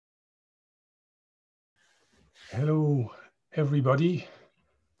Hello, everybody,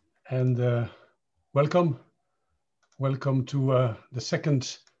 and welcome. Welcome to the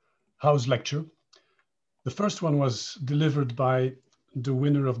second house lecture. The first one was delivered by the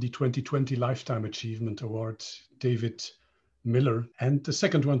winner of the 2020 Lifetime Achievement Award, David Miller. And the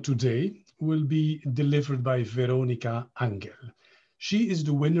second one today will be delivered by Veronica Anghel. She is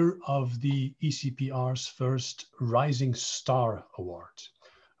the winner of the ECPR's first Rising Star Award,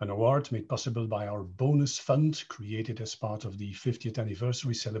 an award made possible by our bonus fund created as part of the 50th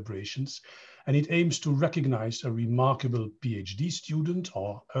anniversary celebrations. And it aims to recognize a remarkable PhD student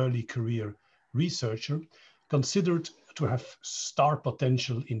or early career researcher considered to have star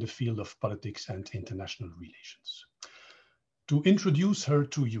potential in the field of politics and international relations. To introduce her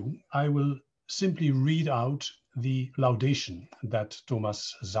to you, I will simply read out the laudation that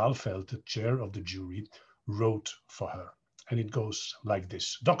Thomas Zaalfeld, the chair of the jury, wrote for her. And it goes like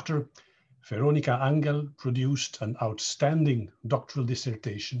this. Dr. Veronica Anghel produced an outstanding doctoral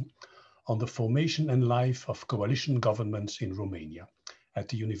dissertation on the formation and life of coalition governments in Romania at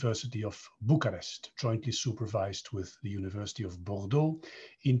the University of Bucharest, jointly supervised with the University of Bordeaux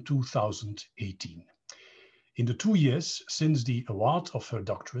in 2018. In the 2 years since the award of her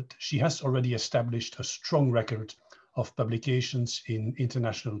doctorate, she has already established a strong record of publications in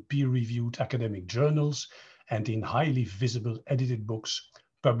international peer-reviewed academic journals and in highly visible edited books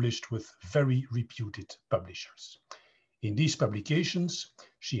published with very reputed publishers. In these publications,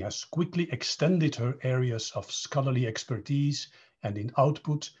 she has quickly extended her areas of scholarly expertise and in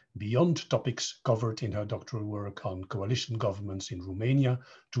output beyond topics covered in her doctoral work on coalition governments in Romania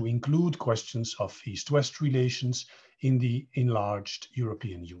to include questions of East-West relations in the enlarged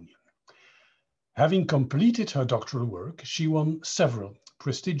European Union. Having completed her doctoral work, she won several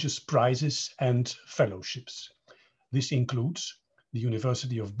prestigious prizes and fellowships. This includes the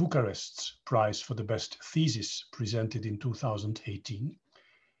University of Bucharest's Prize for the Best Thesis presented in 2018,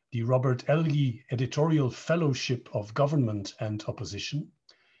 the Robert Elgee Editorial Fellowship of Government and Opposition,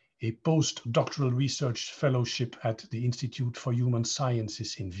 a postdoctoral research fellowship at the Institute for Human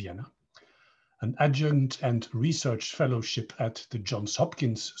Sciences in Vienna, an adjunct and research fellowship at the Johns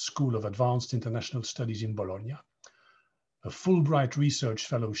Hopkins School of Advanced International Studies in Bologna, a Fulbright Research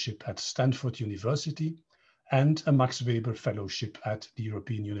Fellowship at Stanford University, and a Max Weber Fellowship at the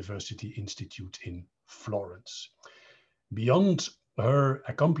European University Institute in Florence. Beyond her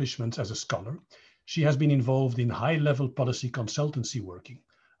accomplishments as a scholar, she has been involved in high-level policy consultancy working,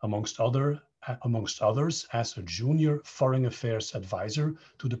 amongst others as a junior foreign affairs advisor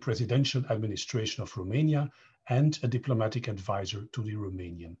to the presidential administration of Romania and a diplomatic advisor to the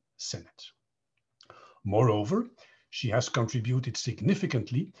Romanian Senate. Moreover, she has contributed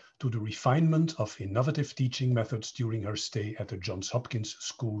significantly to the refinement of innovative teaching methods during her stay at the Johns Hopkins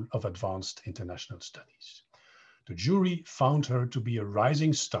School of Advanced International Studies. The jury found her to be a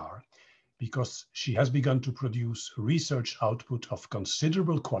rising star because she has begun to produce research output of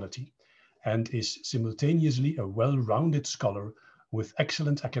considerable quality and is simultaneously a well-rounded scholar with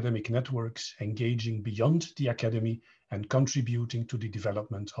excellent academic networks engaging beyond the academy and contributing to the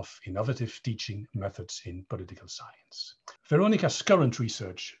development of innovative teaching methods in political science. Veronica's current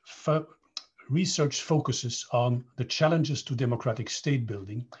research focuses on the challenges to democratic state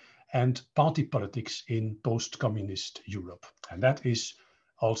building and party politics in post-communist Europe. And that is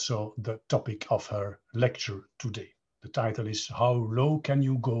also the topic of her lecture today. The title is How Low Can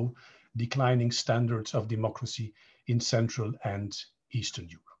You Go? Declining Standards of Democracy in Central and Eastern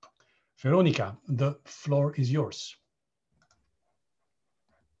Europe. Veronica, the floor is yours.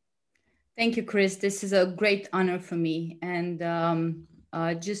 Thank you, Chris. This is a great honor for me. And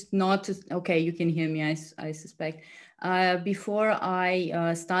just not to, okay, you can hear me, I suspect. Before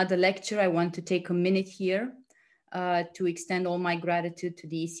I start the lecture, I want to take a minute here to extend all my gratitude to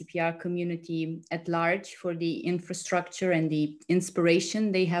the ECPR community at large for the infrastructure and the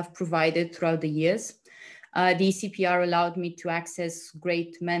inspiration they have provided throughout the years. The ECPR allowed me to access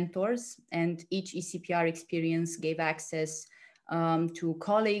great mentors, and each ECPR experience gave access to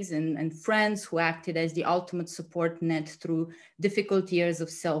colleagues and friends who acted as the ultimate support net through difficult years of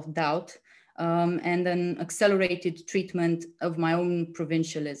self-doubt and an accelerated treatment of my own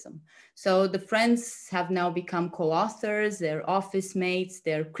provincialism. So the friends have now become co-authors, they're office mates,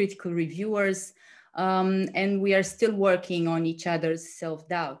 they're critical reviewers, and we are still working on each other's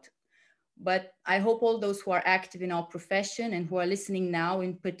self-doubt. But I hope all those who are active in our profession and who are listening now,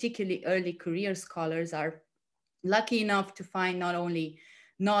 in particularly early career scholars, are lucky enough to find not only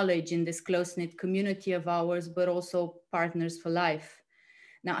knowledge in this close-knit community of ours, but also partners for life.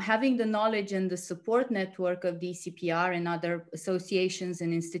 Now, having the knowledge and the support network of the ECPR and other associations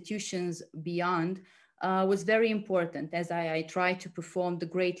and institutions beyond was very important as I tried to perform the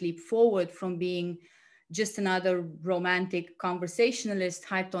great leap forward from being just another romantic conversationalist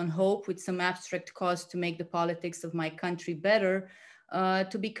hyped on hope with some abstract cause to make the politics of my country better,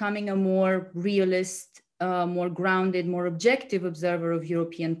 to becoming a more realist, more grounded, more objective observer of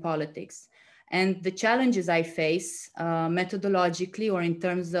European politics. And the challenges I face methodologically or in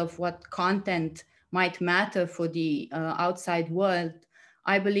terms of what content might matter for the outside world,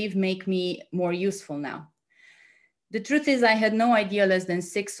 I believe make me more useful now. The truth is, I had no idea less than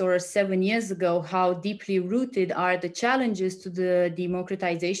 6 or 7 years ago how deeply rooted are the challenges to the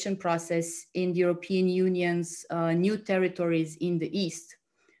democratization process in the European Union's new territories in the East.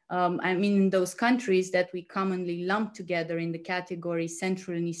 I mean, in those countries that we commonly lump together in the category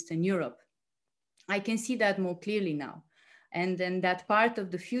Central and Eastern Europe. I can see that more clearly now. And then that part of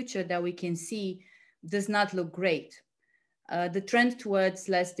the future that we can see does not look great. The trend towards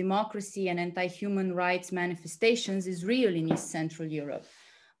less democracy and anti-human rights manifestations is real in East Central Europe,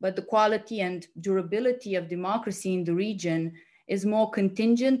 but the quality and durability of democracy in the region is more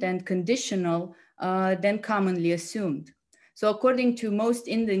contingent and conditional than commonly assumed. So according to most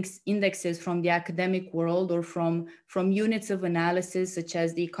indexes from the academic world or from units of analysis, such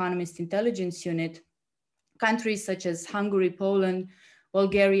as the Economist Intelligence Unit, countries such as Hungary, Poland,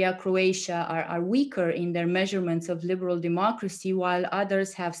 Bulgaria, Croatia are weaker in their measurements of liberal democracy, while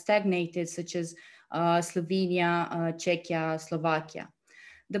others have stagnated, such as Slovenia, Czechia, Slovakia.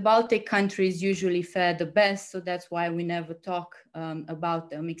 The Baltic countries usually fare the best, so that's why we never talk about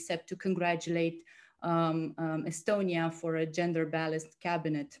them, except to congratulate Estonia for a gender-balanced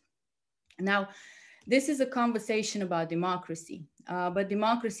cabinet. Now, this is a conversation about democracy, but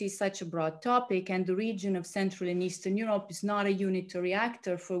democracy is such a broad topic, and the region of Central and Eastern Europe is not a unitary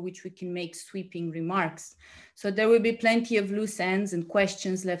actor for which we can make sweeping remarks. So there will be plenty of loose ends and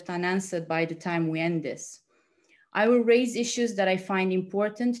questions left unanswered by the time we end this. I will raise issues that I find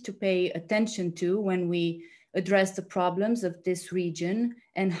important to pay attention to when we address the problems of this region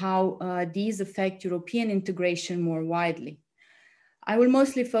and how these affect European integration more widely. I will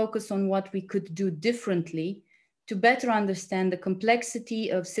mostly focus on what we could do differently to better understand the complexity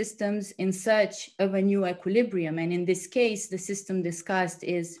of systems in search of a new equilibrium. And in this case, the system discussed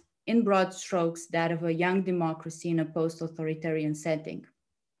is, in broad strokes, that of a young democracy in a post-authoritarian setting.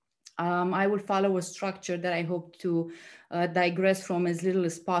 I will follow a structure that I hope to digress from as little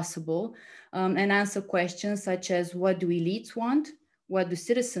as possible and answer questions such as what do elites want, what do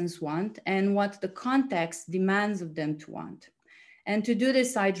citizens want, and what the context demands of them to want. And to do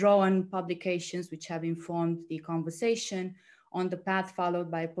this, I draw on publications which have informed the conversation on the path followed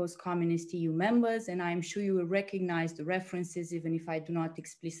by post-communist EU members, and I'm sure you will recognize the references even if I do not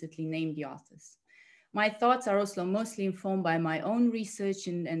explicitly name the authors. My thoughts are also mostly informed by my own research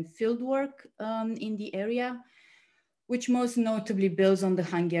and fieldwork in the area, which most notably builds on the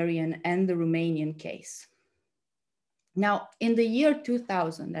Hungarian and the Romanian case. Now, in the year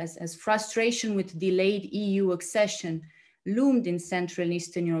 2000, as frustration with delayed EU accession loomed in Central and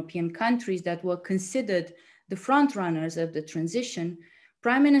Eastern European countries that were considered the frontrunners of the transition,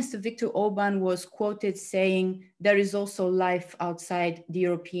 Prime Minister Viktor Orban was quoted saying, "There is also life outside the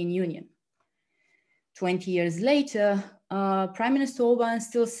European Union." 20 years later, Prime Minister Orban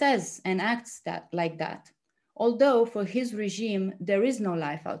still says and acts like that, although for his regime, there is no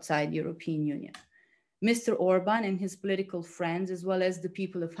life outside the European Union. Mr. Orban and his political friends, as well as the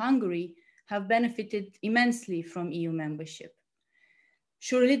people of Hungary, have benefited immensely from EU membership.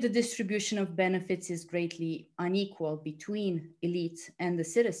 Surely the distribution of benefits is greatly unequal between elites and the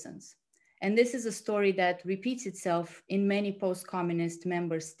citizens. And this is a story that repeats itself in many post-communist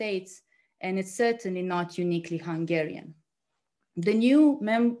member states, and it's certainly not uniquely Hungarian. The new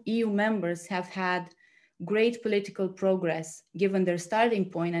EU members have had great political progress given their starting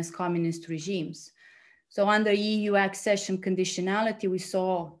point as communist regimes. So under EU accession conditionality, we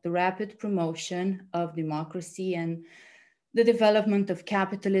saw the rapid promotion of democracy and the development of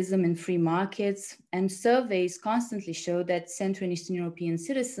capitalism and free markets, and surveys constantly show that Central and Eastern European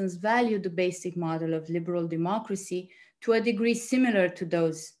citizens value the basic model of liberal democracy to a degree similar to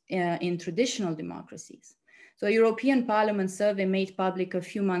those in traditional democracies. So a European Parliament survey made public a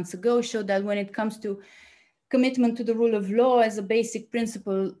few months ago showed that when it comes to commitment to the rule of law as a basic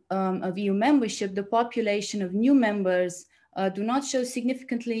principle of EU membership, the population of new members does not show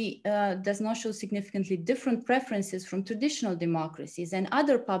significantly different preferences from traditional democracies. And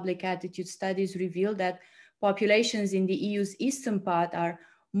other public attitude studies reveal that populations in the EU's eastern part are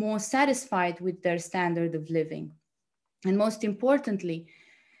more satisfied with their standard of living. And most importantly,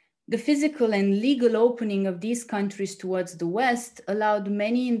 The physical and legal opening of these countries towards the West allowed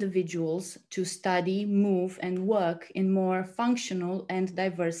many individuals to study, move, and work in more functional and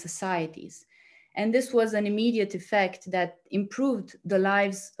diverse societies. And this was an immediate effect that improved the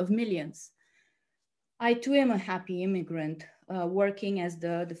lives of millions. I too am a happy immigrant, working, as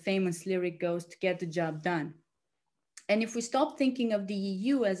the famous lyric goes, to get the job done. And if we stop thinking of the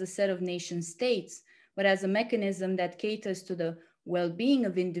EU as a set of nation states, but as a mechanism that caters to the well-being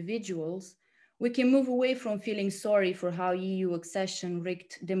of individuals, we can move away from feeling sorry for how EU accession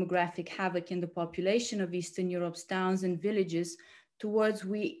wreaked demographic havoc in the population of Eastern Europe's towns and villages towards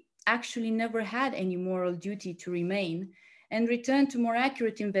we actually never had any moral duty to remain, and return to more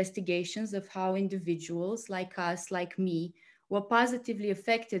accurate investigations of how individuals like us, like me, were positively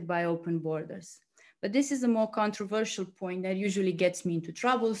affected by open borders. But this is a more controversial point that usually gets me into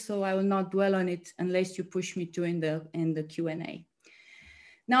trouble, so I will not dwell on it unless you push me to in the Q&A.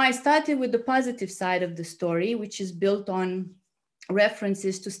 Now, I started with the positive side of the story, which is built on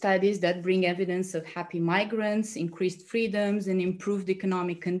references to studies that bring evidence of happy migrants, increased freedoms, and improved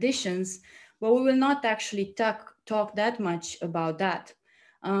economic conditions, but we will not actually talk that much about that,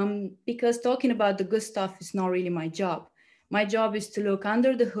 because talking about the good stuff is not really my job. My job is to look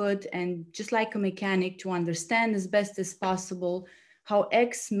under the hood and, just like a mechanic, to understand as best as possible how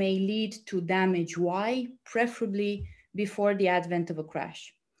X may lead to damage Y, preferably before the advent of a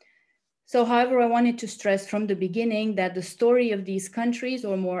crash. So, however, I wanted to stress from the beginning that the story of these countries,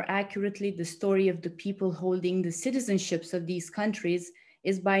 or more accurately, the story of the people holding the citizenships of these countries,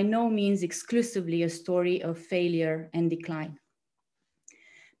 is by no means exclusively a story of failure and decline.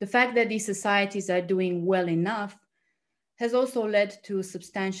 The fact that these societies are doing well enough has also led to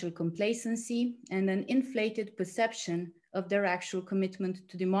substantial complacency and an inflated perception of their actual commitment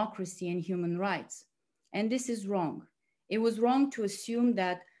to democracy and human rights. And this is wrong. It was wrong to assume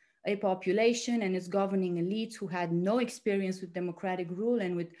that a population and its governing elites who had no experience with democratic rule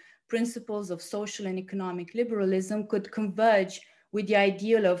and with principles of social and economic liberalism could converge with the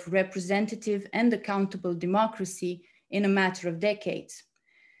ideal of representative and accountable democracy in a matter of decades.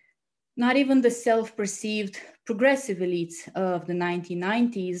 Not even the self-perceived progressive elites of the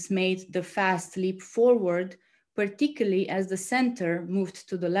 1990s made the fast leap forward, particularly as the center moved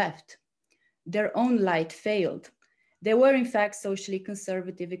to the left. Their own light failed. They were in fact socially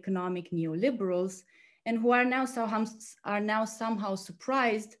conservative economic neoliberals, and who are now somehow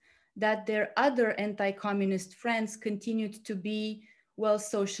surprised that their other anti-communist friends continued to be, well,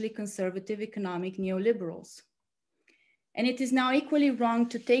 socially conservative economic neoliberals. And it is now equally wrong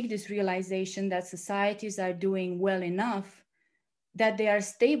to take this realization that societies are doing well enough, that they are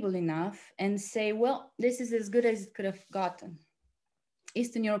stable enough, and say, well, this is as good as it could have gotten.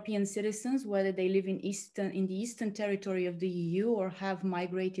 Eastern European citizens, whether they live in the eastern territory of the EU or have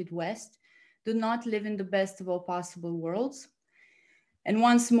migrated west, do not live in the best of all possible worlds. And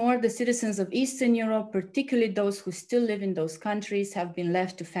once more, the citizens of Eastern Europe, particularly those who still live in those countries, have been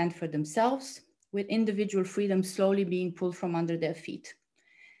left to fend for themselves, with individual freedom slowly being pulled from under their feet.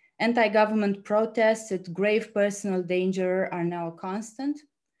 Anti-government protests at grave personal danger are now a constant,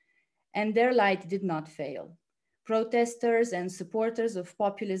 and their light did not fail. Protesters and supporters of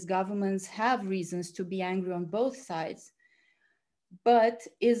populist governments have reasons to be angry on both sides, but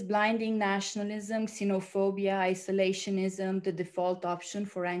is blinding nationalism, xenophobia, isolationism the default option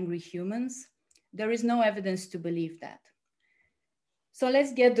for angry humans? There is no evidence to believe that. So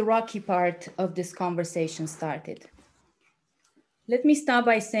let's get the rocky part of this conversation started. Let me start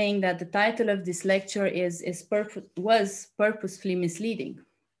by saying that the title of this lecture was purposefully misleading.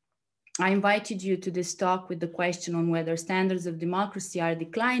 I invited you to this talk with the question on whether standards of democracy are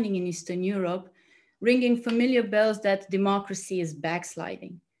declining in Eastern Europe, ringing familiar bells that democracy is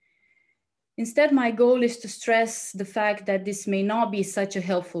backsliding. Instead, my goal is to stress the fact that this may not be such a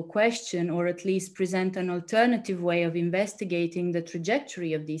helpful question, or at least present an alternative way of investigating the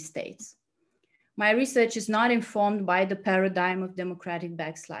trajectory of these states. My research is not informed by the paradigm of democratic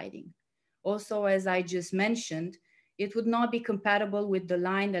backsliding. Also, as I just mentioned, it would not be compatible with the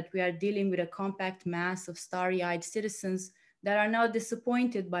line that we are dealing with a compact mass of starry-eyed citizens that are now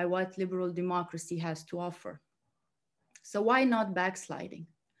disappointed by what liberal democracy has to offer. So why not backsliding?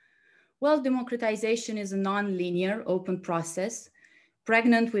 Well, democratization is a non-linear, open process,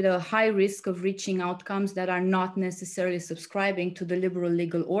 pregnant with a high risk of reaching outcomes that are not necessarily subscribing to the liberal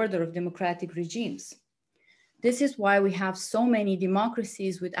legal order of democratic regimes. This is why we have so many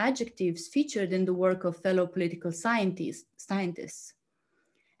democracies with adjectives featured in the work of fellow political scientists.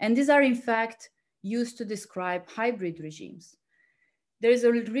 And these are in fact used to describe hybrid regimes. There is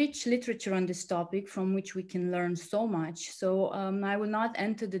a rich literature on this topic from which we can learn so much. So I will not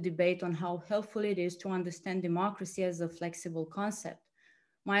enter the debate on how helpful it is to understand democracy as a flexible concept.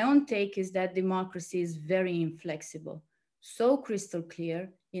 My own take is that democracy is very inflexible, so crystal clear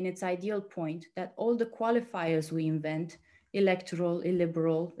in its ideal point that all the qualifiers we invent, electoral,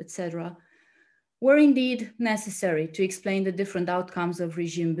 illiberal, etc., were indeed necessary to explain the different outcomes of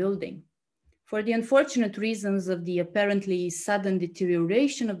regime building. For the unfortunate reasons of the apparently sudden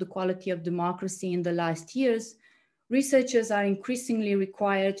deterioration of the quality of democracy in the last years, researchers are increasingly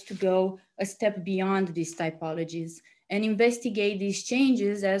required to go a step beyond these typologies and investigate these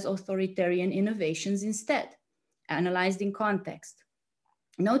changes as authoritarian innovations instead, analyzed in context.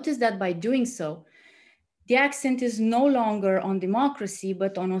 Notice that by doing so, the accent is no longer on democracy,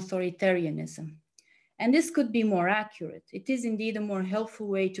 but on authoritarianism. And this could be more accurate. It is indeed a more helpful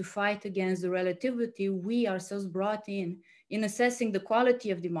way to fight against the relativity we ourselves brought in assessing the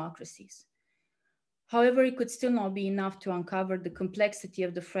quality of democracies. However, it could still not be enough to uncover the complexity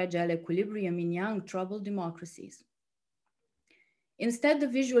of the fragile equilibrium in young, troubled democracies. Instead, the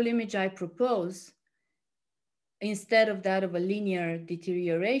visual image I propose, instead of that of a linear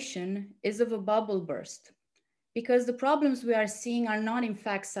deterioration, is of a bubble burst, because the problems we are seeing are not in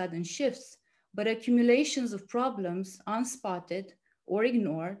fact sudden shifts, but accumulations of problems unspotted or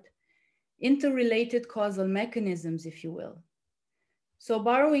ignored, interrelated causal mechanisms, if you will. So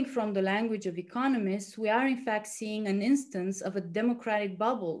borrowing from the language of economists, we are in fact seeing an instance of a democratic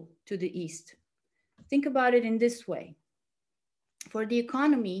bubble to the east. Think about it in this way. For the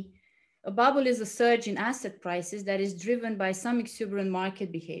economy, a bubble is a surge in asset prices that is driven by some exuberant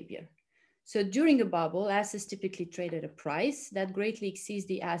market behavior. So during a bubble, assets typically trade at a price that greatly exceeds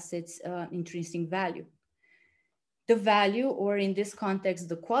the asset's intrinsic value. The value, or in this context,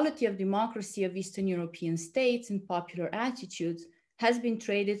 the quality of democracy of Eastern European states and popular attitudes has been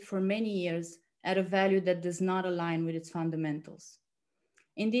traded for many years at a value that does not align with its fundamentals.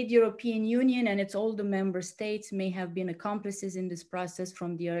 Indeed, the European Union and its older member states may have been accomplices in this process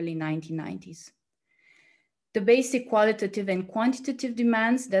from the early 1990s. The basic qualitative and quantitative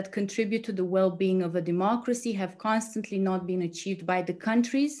demands that contribute to the well-being of a democracy have constantly not been achieved by the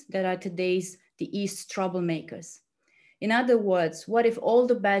countries that are today's the East's troublemakers. In other words, what if all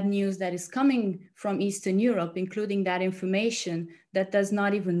the bad news that is coming from Eastern Europe, including that information that does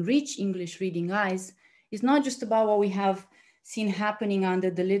not even reach English reading eyes, is not just about what we have seen happening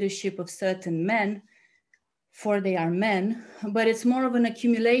under the leadership of certain men, for they are men, but it's more of an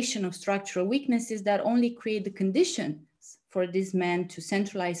accumulation of structural weaknesses that only create the conditions for these men to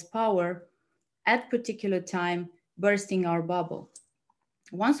centralize power at particular time, bursting our bubble.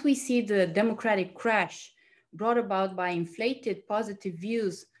 Once we see the democratic crash brought about by inflated positive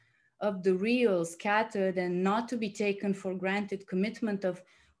views of the real, scattered, and not to be taken for granted commitment of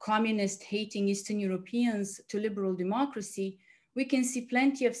communist hating Eastern Europeans to liberal democracy, we can see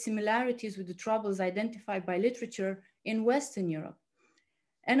plenty of similarities with the troubles identified by literature in Western Europe.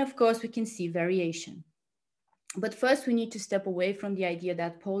 And of course, we can see variation. But first, we need to step away from the idea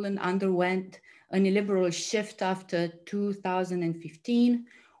that Poland underwent an illiberal shift after 2015,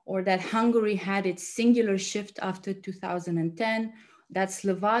 or that Hungary had its singular shift after 2010, that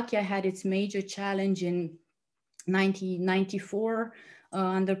Slovakia had its major challenge in 1994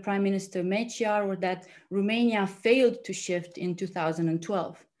 under Prime Minister Mečiar, or that Romania failed to shift in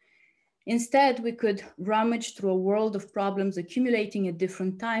 2012. Instead, we could rummage through a world of problems accumulating at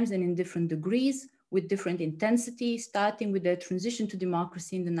different times and in different degrees with different intensity, starting with the transition to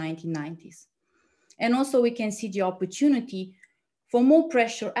democracy in the 1990s. And also we can see the opportunity for more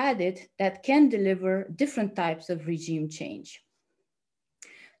pressure added that can deliver different types of regime change.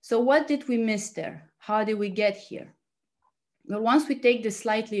 So what did we miss there? How did we get here? Well, once we take the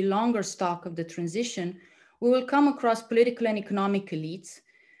slightly longer stock of the transition, we will come across political and economic elites,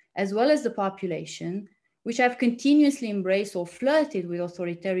 as well as the population, which have continuously embraced or flirted with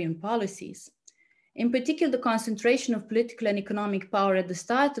authoritarian policies. In particular, the concentration of political and economic power at the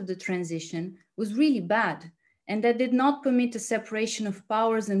start of the transition was really bad, and that did not permit a separation of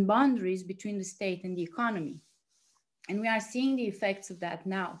powers and boundaries between the state and the economy. And we are seeing the effects of that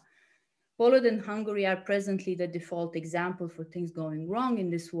now. Poland and Hungary are presently the default example for things going wrong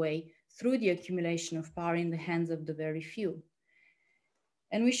in this way through the accumulation of power in the hands of the very few.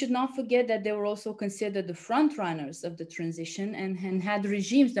 And we should not forget that they were also considered the front runners of the transition and had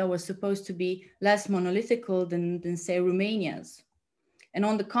regimes that were supposed to be less monolithical than say, Romania's. And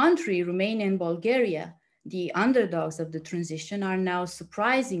on the contrary, Romania and Bulgaria, the underdogs of the transition, are now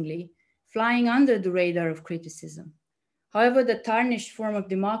surprisingly flying under the radar of criticism. However, the tarnished form of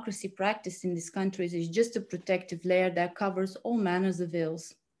democracy practiced in these countries is just a protective layer that covers all manners of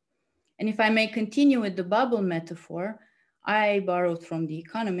ills. And if I may continue with the bubble metaphor, I borrowed from The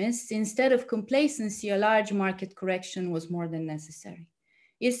Economist, instead of complacency, a large market correction was more than necessary.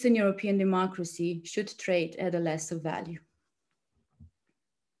 Eastern European democracy should trade at a lesser value.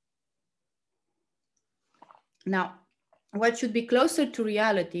 Now, what should be closer to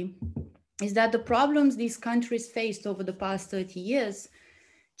reality is that the problems these countries faced over the past 30 years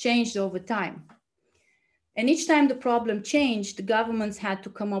changed over time. And each time the problem changed, the governments had to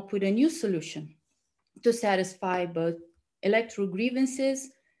come up with a new solution to satisfy both electoral grievances,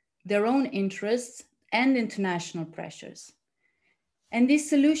 their own interests, and international pressures. And these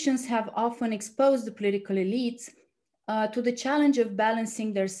solutions have often exposed the political elites to the challenge of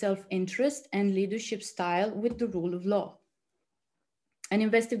balancing their self-interest and leadership style with the rule of law. An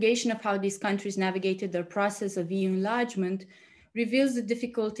investigation of how these countries navigated their process of EU enlargement reveals the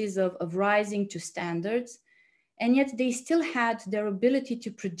difficulties of rising to standards, and yet they still had their ability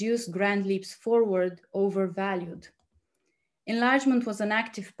to produce grand leaps forward overvalued. Enlargement was an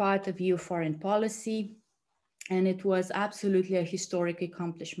active part of EU foreign policy, and it was absolutely a historic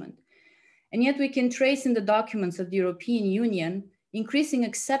accomplishment. And yet we can trace in the documents of the European Union increasing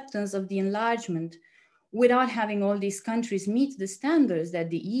acceptance of the enlargement without having all these countries meet the standards that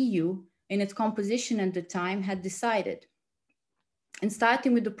the EU in its composition at the time had decided. And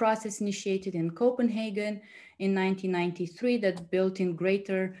starting with the process initiated in Copenhagen in 1993 that built in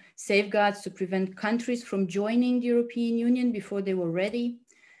greater safeguards to prevent countries from joining the European Union before they were ready,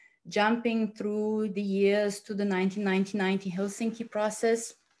 jumping through the years to the 1990 Helsinki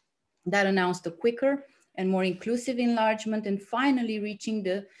process that announced a quicker and more inclusive enlargement, and finally reaching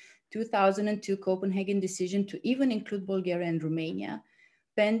the 2002 Copenhagen decision to even include Bulgaria and Romania,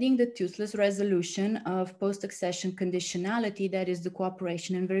 pending the toothless resolution of post-accession conditionality, that is the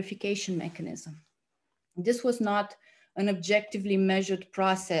cooperation and verification mechanism. This was not an objectively measured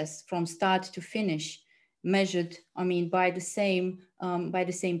process from start to finish, measured, by the same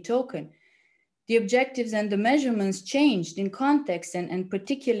token. The objectives and the measurements changed in context and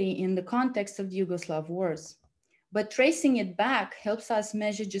particularly in the context of the Yugoslav wars. But tracing it back helps us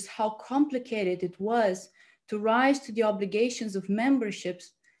measure just how complicated it was to rise to the obligations of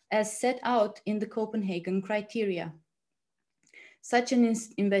memberships as set out in the Copenhagen criteria. Such an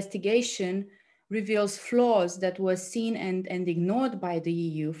investigation reveals flaws that were seen and ignored by the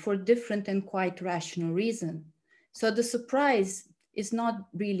EU for different and quite rational reasons. So the surprise is not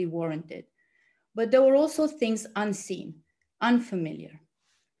really warranted. But there were also things unseen, unfamiliar.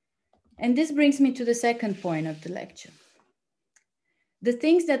 And this brings me to the second point of the lecture. The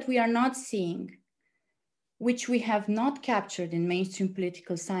things that we are not seeing, which we have not captured in mainstream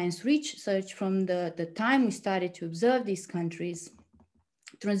political science research from the time we started to observe these countries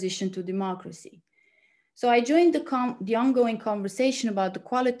transition to democracy. So I joined the ongoing conversation about the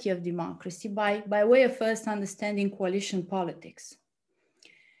quality of democracy by way of first understanding coalition politics.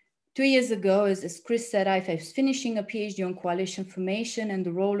 2 years ago, as Chris said, I was finishing a PhD on coalition formation and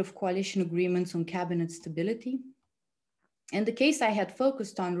the role of coalition agreements on cabinet stability. And the case I had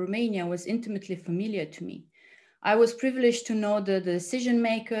focused on, Romania, was intimately familiar to me. I was privileged to know the decision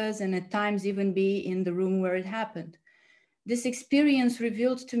makers and at times even be in the room where it happened. This experience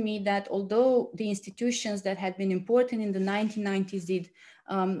revealed to me that although the institutions that had been important in the 1990s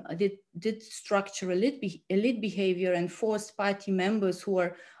did structure elite behavior and forced party members who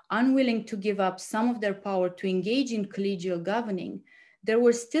were unwilling to give up some of their power to engage in collegial governing, there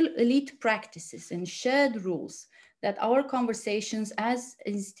were still elite practices and shared rules that our conversations as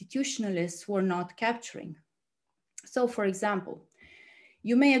institutionalists were not capturing. So, for example,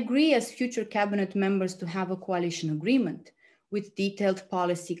 you may agree as future cabinet members to have a coalition agreement with detailed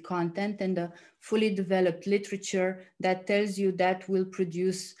policy content and a fully developed literature that tells you that will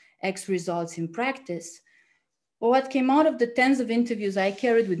produce X results in practice. But what came out of the tens of interviews I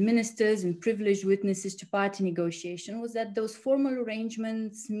carried with ministers and privileged witnesses to party negotiation was that those formal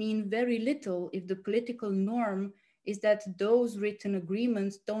arrangements mean very little if the political norm is that those written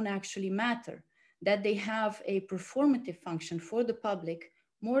agreements don't actually matter, that they have a performative function for the public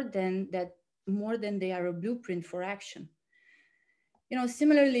more than they are a blueprint for action.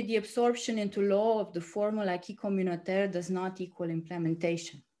 Similarly, the absorption into law of the formal acquis communautaire does not equal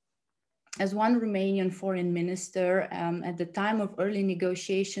implementation. As one Romanian foreign minister at the time of early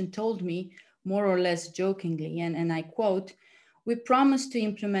negotiation told me, more or less jokingly, and I quote, "We promised to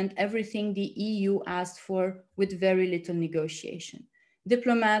implement everything the EU asked for with very little negotiation.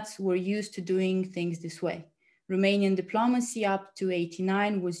 Diplomats were used to doing things this way. Romanian diplomacy up to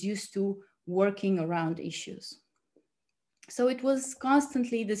 '89 was used to working around issues." So it was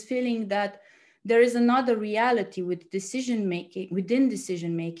constantly this feeling that there is another reality with within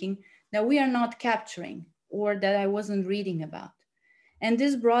decision making that we are not capturing or that I wasn't reading about. And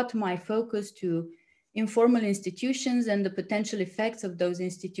this brought my focus to informal institutions and the potential effects of those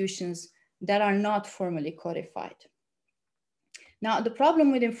institutions that are not formally codified. Now, the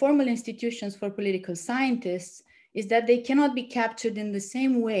problem with informal institutions for political scientists is that they cannot be captured in the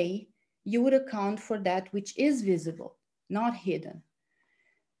same way you would account for that which is visible, not hidden.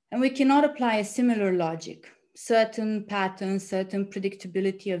 And we cannot apply a similar logic, certain patterns, certain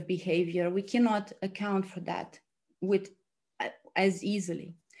predictability of behavior. We cannot account for that as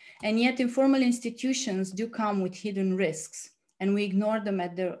easily. And yet informal institutions do come with hidden risks, and we ignore them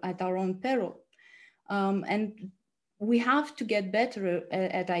at our own peril. And we have to get better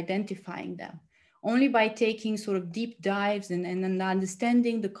at identifying them. Only by taking sort of deep dives and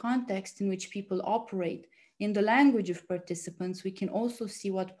understanding the context in which people operate in the language of participants, we can also see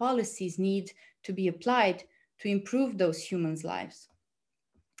what policies need to be applied to improve those humans' lives.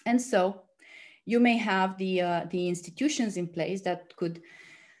 And so you may have the institutions in place that could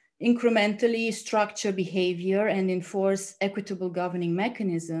incrementally structure behavior and enforce equitable governing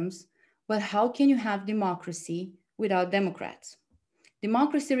mechanisms, but how can you have democracy without democrats?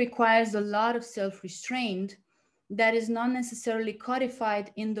 Democracy requires a lot of self-restraint that is not necessarily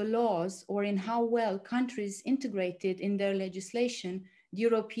codified in the laws or in how well countries integrated in their legislation the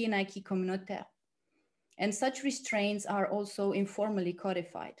European acquis communautaire. And such restraints are also informally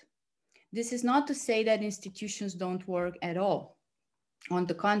codified. This is not to say that institutions don't work at all. On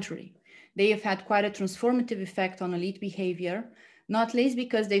the contrary, they have had quite a transformative effect on elite behavior, not least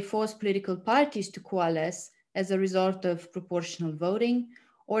because they force political parties to coalesce as a result of proportional voting,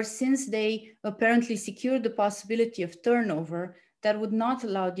 or since they apparently secured the possibility of turnover that would not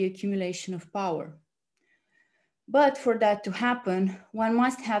allow the accumulation of power. But for that to happen, one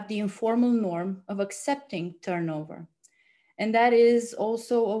must have the informal norm of accepting turnover. And that is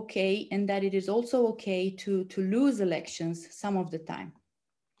also okay, and that it is also okay to lose elections some of the time.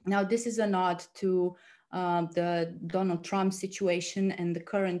 Now, this is a nod to the Donald Trump situation and the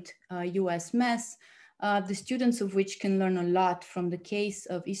current US mess, the students of which can learn a lot from the case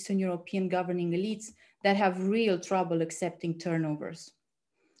of Eastern European governing elites that have real trouble accepting turnovers.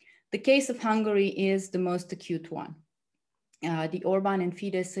 The case of Hungary is the most acute one. The Orban and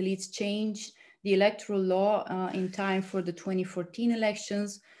Fidesz elites changed the electoral law in time for the 2014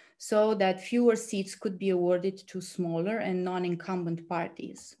 elections so that fewer seats could be awarded to smaller and non-incumbent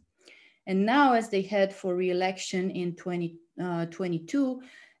parties. And now, as they head for re-election in 2022,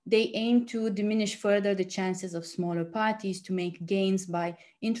 they aim to diminish further the chances of smaller parties to make gains by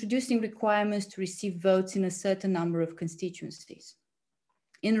introducing requirements to receive votes in a certain number of constituencies.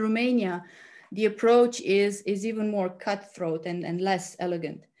 In Romania, the approach is even more cutthroat and less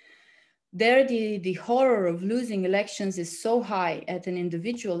elegant. There, the horror of losing elections is so high at an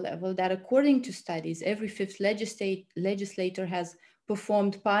individual level that, according to studies, every fifth legislator has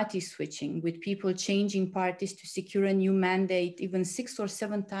performed party switching, with people changing parties to secure a new mandate even 6 or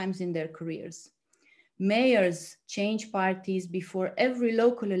 7 times in their careers. Mayors change parties before every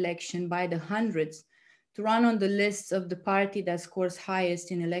local election by the hundreds to run on the lists of the party that scores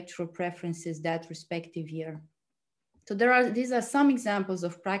highest in electoral preferences that respective year. So these are some examples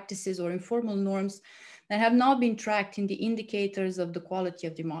of practices or informal norms that have not been tracked in the indicators of the quality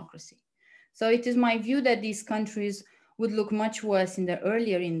of democracy. So it is my view that these countries would look much worse in their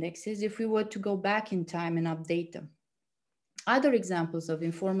earlier indexes if we were to go back in time and update them. Other examples of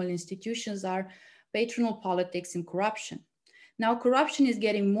informal institutions are patronal politics and corruption. Now, corruption is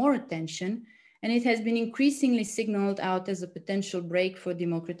getting more attention, and it has been increasingly signaled out as a potential break for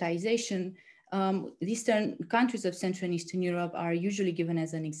democratization. Eastern countries of Central and Eastern Europe are usually given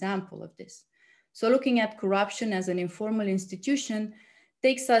as an example of this. So looking at corruption as an informal institution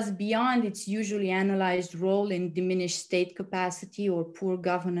takes us beyond its usually analyzed role in diminished state capacity or poor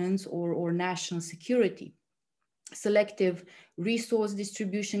governance or national security. Selective resource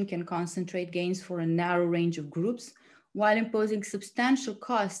distribution can concentrate gains for a narrow range of groups while imposing substantial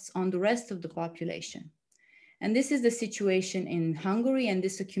costs on the rest of the population. And this is the situation in Hungary, and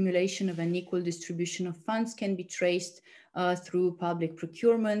this accumulation of unequal distribution of funds can be traced through public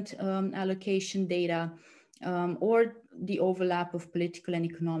procurement allocation data or the overlap of political and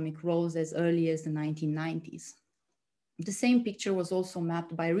economic roles as early as the 1990s. The same picture was also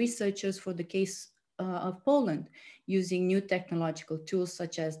mapped by researchers for the case of Poland using new technological tools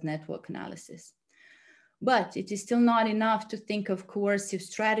such as network analysis. But it is still not enough to think of coercive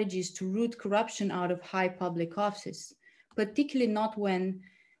strategies to root corruption out of high public office, particularly not when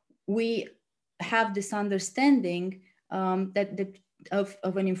we have this understanding of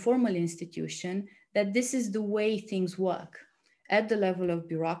an informal institution, that this is the way things work at the level of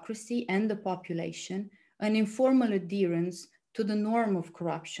bureaucracy and the population, an informal adherence to the norm of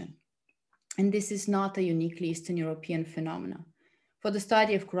corruption. And this is not a uniquely Eastern European phenomenon. For the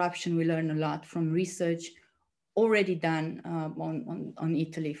study of corruption, we learn a lot from research already done on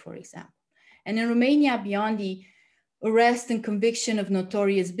Italy, for example. And in Romania, beyond the arrest and conviction of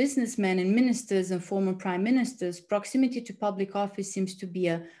notorious businessmen and ministers and former prime ministers, proximity to public office seems to be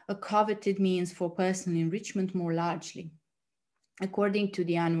a coveted means for personal enrichment more largely. According to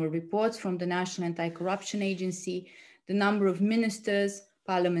the annual reports from the National Anti-Corruption Agency, the number of ministers,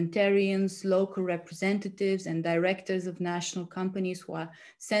 parliamentarians, local representatives, and directors of national companies who are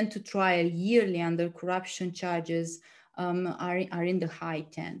sent to trial yearly under corruption charges are in the high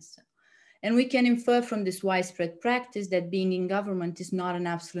tens. And we can infer from this widespread practice that being in government is not an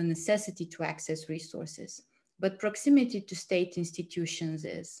absolute necessity to access resources, but proximity to state institutions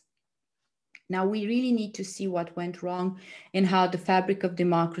is. Now, we really need to see what went wrong and how the fabric of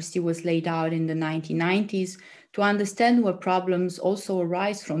democracy was laid out in the 1990s to understand where problems also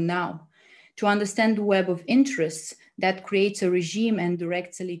arise from now, to understand the web of interests that creates a regime and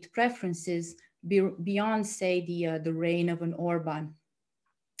directs elite preferences beyond, say, the reign of an Orban.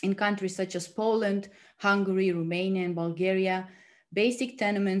 In countries such as Poland, Hungary, Romania, and Bulgaria, basic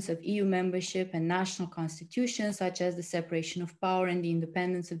tenements of EU membership and national constitutions, such as the separation of power and the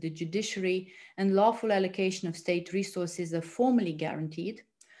independence of the judiciary and lawful allocation of state resources, are formally guaranteed,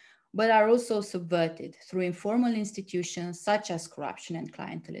 but are also subverted through informal institutions such as corruption and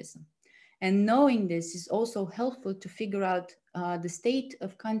clientelism. And knowing this is also helpful to figure out the state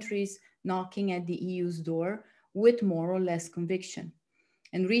of countries knocking at the EU's door with more or less conviction.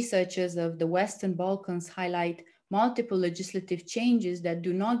 And researchers of the Western Balkans highlight multiple legislative changes that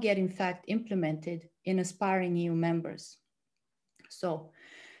do not get in fact implemented in aspiring EU members. So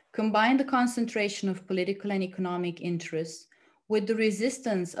combine the concentration of political and economic interests with the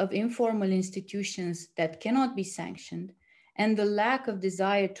resistance of informal institutions that cannot be sanctioned and the lack of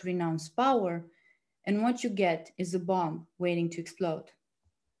desire to renounce power, and what you get is a bomb waiting to explode.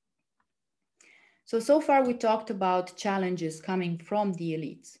 So far we talked about challenges coming from the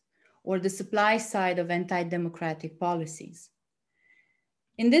elites or the supply side of anti-democratic policies.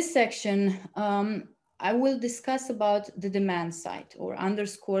 In this section, I will discuss about the demand side, or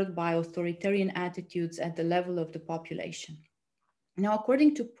underscored by authoritarian attitudes at the level of the population. Now,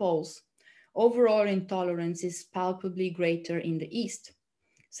 according to polls, overall intolerance is palpably greater in the East.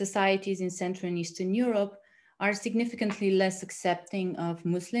 Societies in Central and Eastern Europe are significantly less accepting of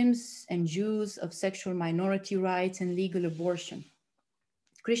Muslims and Jews, of sexual minority rights and legal abortion.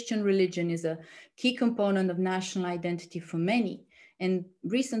 Christian religion is a key component of national identity for many, and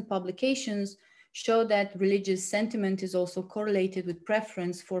recent publications show that religious sentiment is also correlated with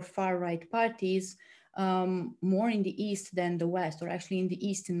preference for far-right parties, more in the East than the West, or actually in the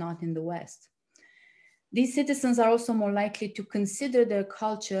East and not in the West. These citizens are also more likely to consider their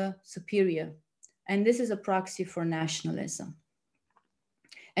culture superior, and this is a proxy for nationalism.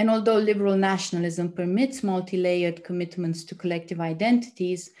 And although liberal nationalism permits multi-layered commitments to collective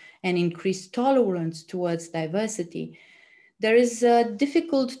identities and increased tolerance towards diversity, there is a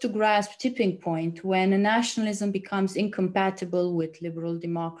difficult to grasp tipping point when a nationalism becomes incompatible with liberal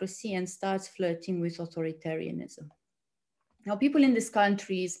democracy and starts flirting with authoritarianism. Now, people in these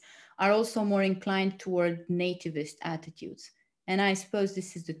countries are also more inclined toward nativist attitudes, and I suppose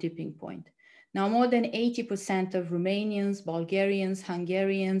this is the tipping point. Now, more than 80% of Romanians, Bulgarians,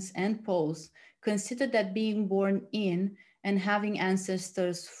 Hungarians, and Poles consider that being born in and having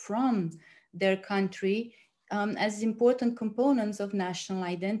ancestors from their country as important components of national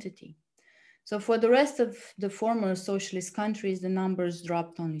identity. So for the rest of the former socialist countries, the numbers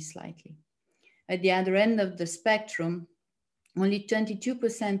dropped only slightly. At the other end of the spectrum, only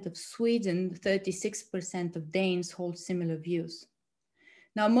 22% of Swedes and 36% of Danes hold similar views.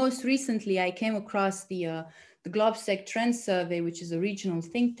 Now, most recently, I came across the Globsec Trend Survey, which is a regional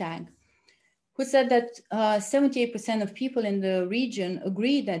think tank, who said that 78% of people in the region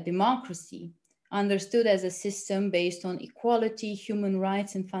agree that democracy, understood as a system based on equality, human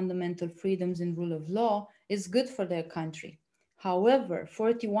rights, and fundamental freedoms and rule of law, is good for their country. However,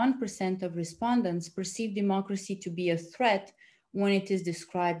 41% of respondents perceive democracy to be a threat when it is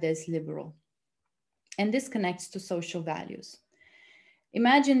described as liberal. And this connects to social values.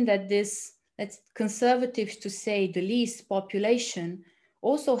 Imagine that this, conservatives to say the least, population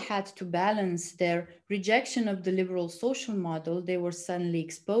also had to balance their rejection of the liberal social model they were suddenly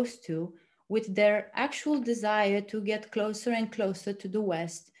exposed to with their actual desire to get closer and closer to the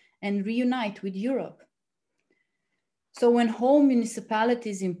West and reunite with Europe. So when whole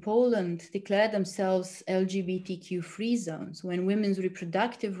municipalities in Poland declare themselves LGBTQ free zones, when women's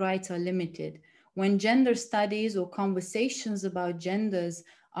reproductive rights are limited, when gender studies or conversations about genders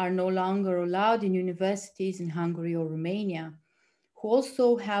are no longer allowed in universities in Hungary or Romania, who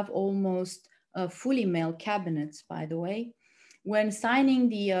also have almost fully male cabinets, by the way, when signing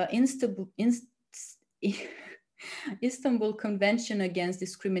the Istanbul Convention Against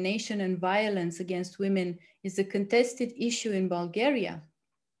Discrimination and Violence Against Women is a contested issue in Bulgaria,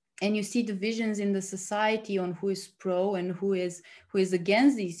 and you see divisions in the society on who is pro and who is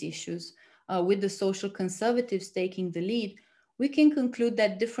against these issues, with the social conservatives taking the lead, we can conclude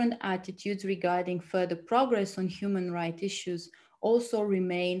that different attitudes regarding further progress on human rights issues also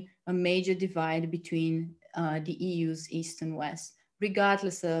remain a major divide between the EU's East and West,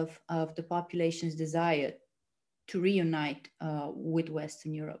 regardless of the population's desire to reunite with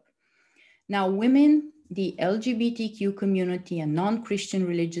Western Europe. Now, women, the LGBTQ community, and non-Christian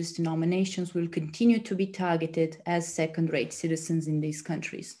religious denominations will continue to be targeted as second-rate citizens in these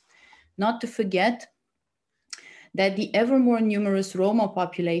countries. Not to forget that the ever more numerous Roma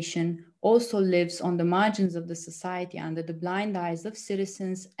population also lives on the margins of the society under the blind eyes of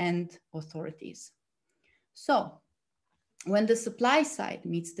citizens and authorities. So, when the supply side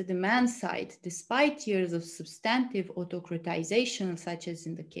meets the demand side, despite years of substantive autocratization, such as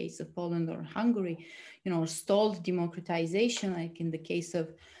in the case of Poland or Hungary, or stalled democratization, like in the case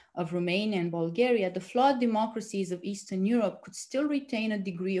of Romania and Bulgaria, the flawed democracies of Eastern Europe could still retain a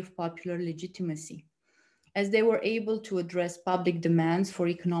degree of popular legitimacy, as they were able to address public demands for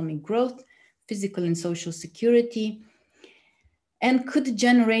economic growth, physical and social security, and could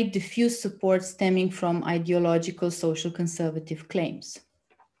generate diffuse support stemming from ideological social conservative claims.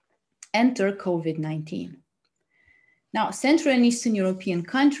 Enter COVID-19. Now, Central and Eastern European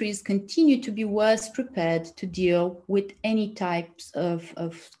countries continue to be worse prepared to deal with any types of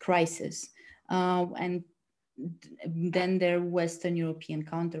crisis and than their Western European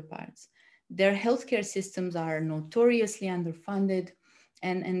counterparts. Their healthcare systems are notoriously underfunded,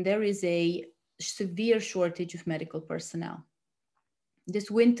 and there is a severe shortage of medical personnel.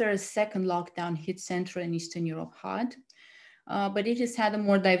 This winter's second lockdown hit Central and Eastern Europe hard, but it has had a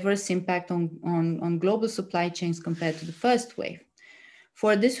more diverse impact on global supply chains compared to the first wave.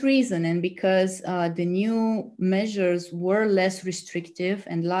 For this reason, and because the new measures were less restrictive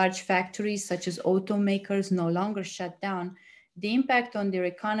and large factories such as automakers no longer shut down, the impact on their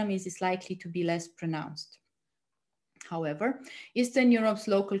economies is likely to be less pronounced. However, Eastern Europe's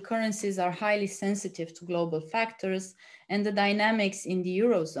local currencies are highly sensitive to global factors and the dynamics in the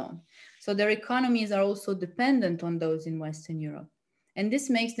Eurozone. So their economies are also dependent on those in Western Europe. And this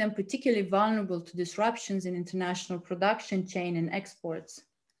makes them particularly vulnerable to disruptions in international production chain and exports.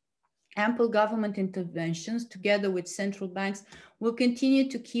 Ample government interventions, together with central banks, will continue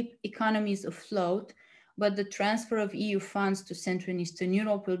to keep economies afloat, but the transfer of EU funds to Central and Eastern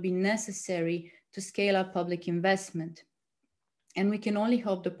Europe will be necessary to scale up public investment. And we can only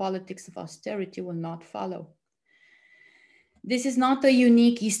hope the politics of austerity will not follow. This is not a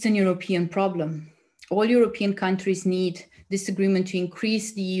unique Eastern European problem. All European countries need this agreement to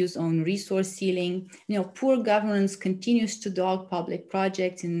increase the EU's own resource ceiling. Poor governance continues to dog public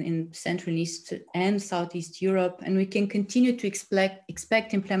projects in Central, East, and Southeast Europe, and we can continue to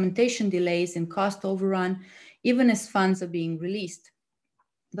expect implementation delays and cost overrun, even as funds are being released.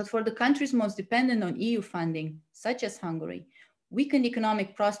 But for the countries most dependent on EU funding, such as Hungary, weakened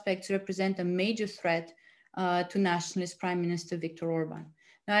economic prospects represent a major threat to nationalist Prime Minister Viktor Orban.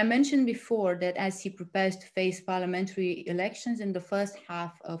 Now, I mentioned before that as he prepares to face parliamentary elections in the first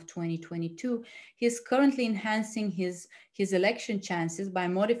half of 2022, he is currently enhancing his election chances by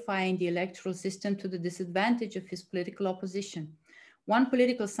modifying the electoral system to the disadvantage of his political opposition. One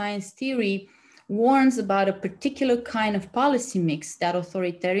political science theory warns about a particular kind of policy mix that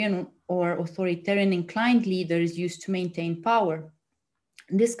authoritarian or authoritarian inclined leaders use to maintain power.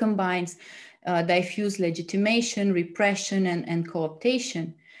 This combines diffuse legitimation, repression, and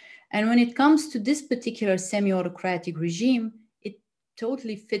co-optation. And when it comes to this particular semi-autocratic regime, it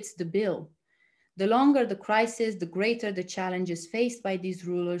totally fits the bill. The longer the crisis, the greater the challenges faced by these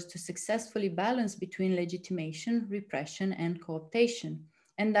rulers to successfully balance between legitimation, repression, and co-optation,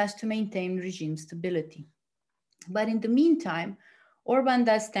 and thus to maintain regime stability. But in the meantime, Orban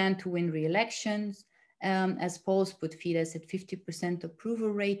does stand to win re-elections, as polls put Fidesz at 50% approval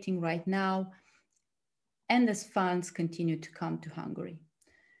rating right now, and as funds continue to come to Hungary.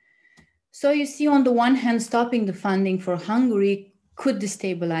 So you see, on the one hand, stopping the funding for Hungary could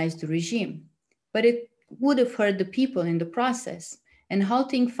destabilize the regime, but it would have hurt the people in the process. And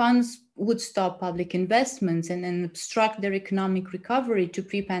halting funds would stop public investments and then obstruct their economic recovery to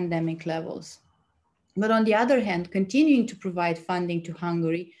pre-pandemic levels. But on the other hand, continuing to provide funding to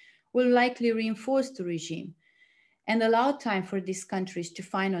Hungary will likely reinforce the regime and allow time for these countries to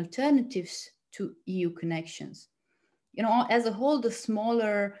find alternatives to EU connections. You know, as a whole, the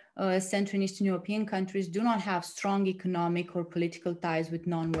smaller Central and Eastern European countries do not have strong economic or political ties with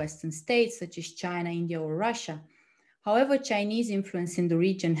non-Western states such as China, India, or Russia. However, Chinese influence in the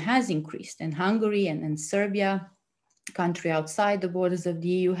region has increased, and Hungary and Serbia, country outside the borders of the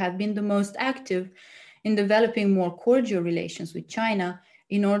EU, have been the most active in developing more cordial relations with China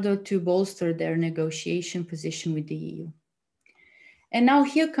in order to bolster their negotiation position with the EU. And now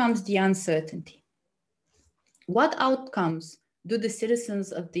here comes the uncertainty. What outcomes do the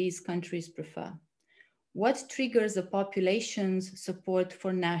citizens of these countries prefer? What triggers a population's support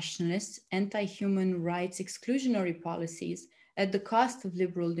for nationalist, anti-human rights exclusionary policies at the cost of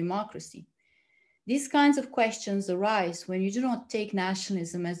liberal democracy? These kinds of questions arise when you do not take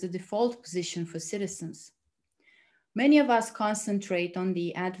nationalism as the default position for citizens. Many of us concentrate on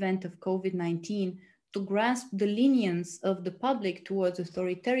the advent of COVID-19 to grasp the lenience of the public towards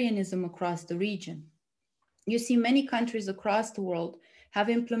authoritarianism across the region. You see, many countries across the world have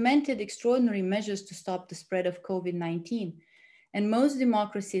implemented extraordinary measures to stop the spread of COVID-19, and most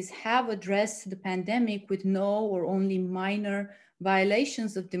democracies have addressed the pandemic with no or only minor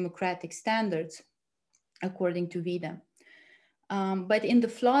violations of democratic standards, according to VIDA. But in the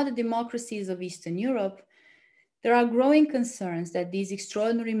flawed democracies of Eastern Europe, there are growing concerns that these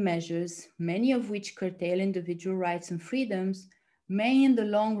extraordinary measures, many of which curtail individual rights and freedoms, may in the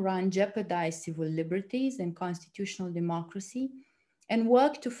long run jeopardize civil liberties and constitutional democracy and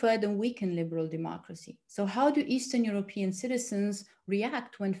work to further weaken liberal democracy. So how do Eastern European citizens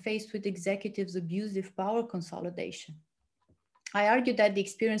react when faced with executives' abusive power consolidation? I argue that the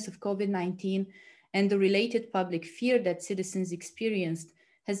experience of COVID-19 and the related public fear that citizens experienced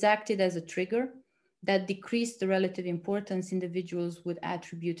has acted as a trigger that decreased the relative importance individuals would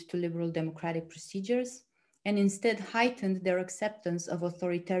attribute to liberal democratic procedures and instead heightened their acceptance of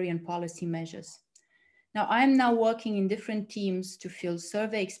authoritarian policy measures. Now, I am now working in different teams to field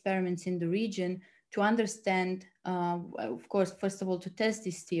survey experiments in the region to understand, of course, first of all, to test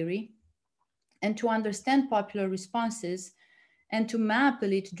this theory and to understand popular responses and to map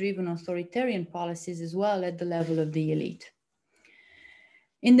elite-driven authoritarian policies as well at the level of the elite.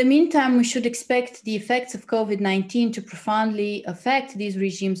 In the meantime, we should expect the effects of COVID-19 to profoundly affect these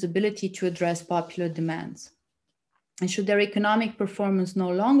regimes' ability to address popular demands. And should their economic performance no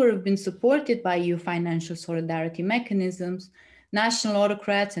longer have been supported by EU financial solidarity mechanisms, national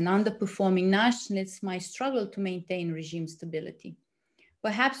autocrats and underperforming nationalists might struggle to maintain regime stability.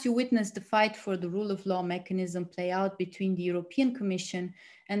 Perhaps you witnessed the fight for the rule of law mechanism play out between the European Commission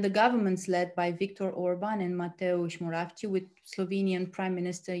and the governments led by Viktor Orban and Mateusz Morawiecki, with Slovenian Prime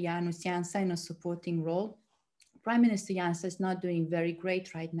Minister Janez Janša in a supporting role. Prime Minister Janša is not doing very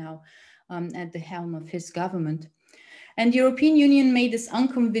great right now at the helm of his government. And the European Union made this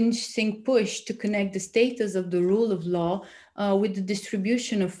unconvincing push to connect the status of the rule of law with the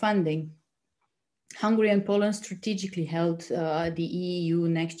distribution of funding. Hungary and Poland strategically held the EU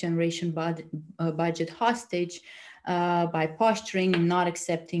next generation budget hostage by posturing and not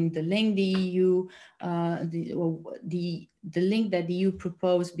accepting the link the link that the EU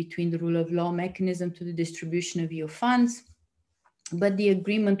proposed between the rule of law mechanism to the distribution of EU funds. But the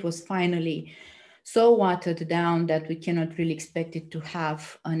agreement was finally so watered down that we cannot really expect it to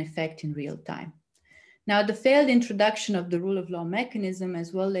have an effect in real time. Now, the failed introduction of the rule of law mechanism,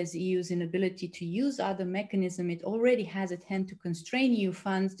 as well as EU's inability to use other mechanism it already has at hand to constrain EU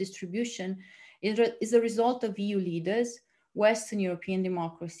funds distribution, is a result of EU leaders, Western European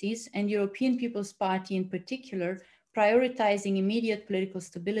democracies, and European People's Party in particular, prioritizing immediate political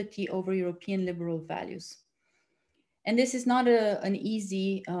stability over European liberal values. And this is not an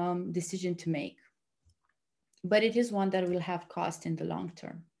easy decision to make, but it is one that will have cost in the long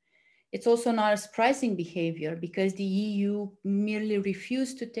term. It's also not a surprising behavior because the EU merely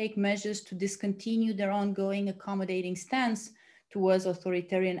refused to take measures to discontinue their ongoing accommodating stance towards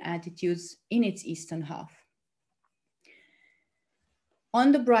authoritarian attitudes in its eastern half.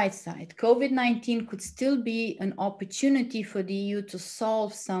 On the bright side, COVID-19 could still be an opportunity for the EU to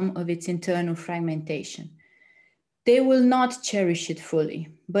solve some of its internal fragmentation. They will not cherish it fully,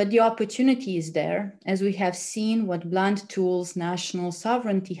 but the opportunity is there, as we have seen what blunt tools national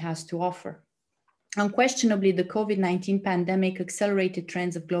sovereignty has to offer. Unquestionably, the COVID-19 pandemic accelerated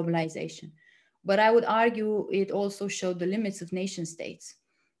trends of globalization, but I would argue it also showed the limits of nation states.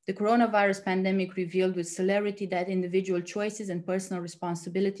 The coronavirus pandemic revealed with celerity that individual choices and personal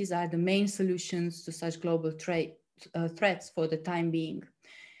responsibilities are the main solutions to such global threats for the time being.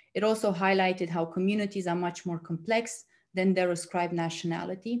 It also highlighted how communities are much more complex than their ascribed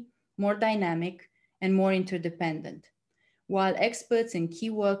nationality, more dynamic and more interdependent. While experts and key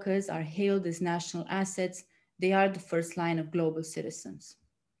workers are hailed as national assets, they are the first line of global citizens.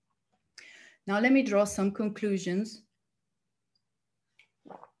 Now let me draw some conclusions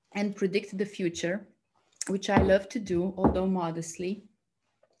and predict the future, which I love to do, although modestly,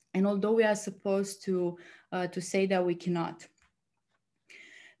 and although we are supposed to say that we cannot.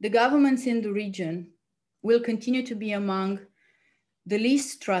 The governments in the region will continue to be among the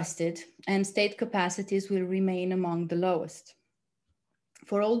least trusted, and state capacities will remain among the lowest.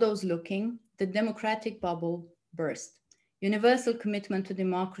 For all those looking, the democratic bubble burst. Universal commitment to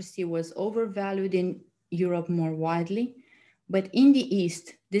democracy was overvalued in Europe more widely, but in the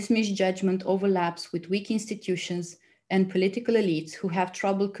East, this misjudgment overlaps with weak institutions and political elites who have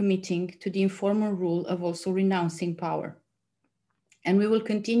trouble committing to the informal rule of also renouncing power. And we will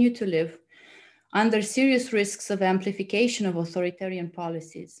continue to live under serious risks of amplification of authoritarian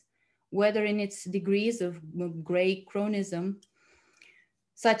policies, whether in its degrees of gray chronism,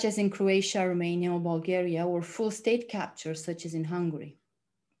 such as in Croatia, Romania, or Bulgaria, or full state capture, such as in Hungary.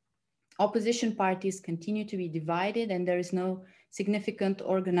 Opposition parties continue to be divided, and there is no significant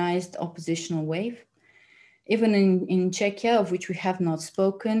organized oppositional wave. Even in Czechia, of which we have not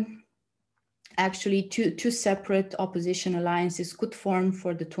spoken, actually two separate opposition alliances could form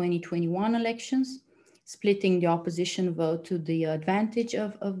for the 2021 elections, splitting the opposition vote to the advantage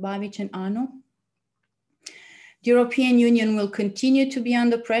of Babic and Ano. The European Union will continue to be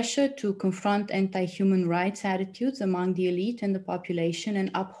under pressure to confront anti-human rights attitudes among the elite and the population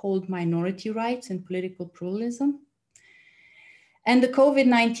and uphold minority rights and political pluralism. And the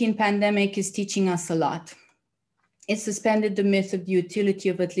COVID-19 pandemic is teaching us a lot. It suspended the myth of the utility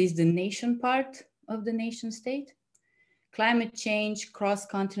of at least the nation part of the nation state. Climate change,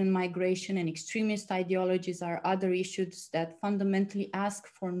 cross-continent migration, and extremist ideologies are other issues that fundamentally ask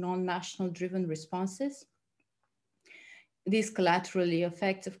for non-national driven responses. This collaterally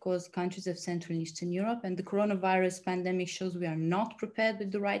affects, of course, countries of Central and Eastern Europe, and the coronavirus pandemic shows we are not prepared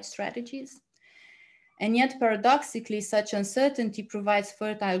with the right strategies. And yet, paradoxically, such uncertainty provides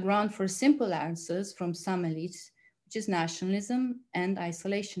fertile ground for simple answers from some elites, which is nationalism and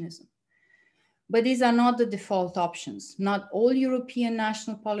isolationism. But these are not the default options. Not all European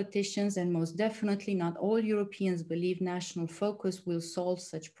national politicians, and most definitely not all Europeans, believe national focus will solve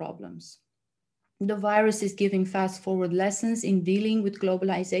such problems. The virus is giving fast-forward lessons in dealing with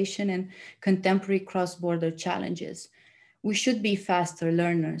globalization and contemporary cross-border challenges. We should be faster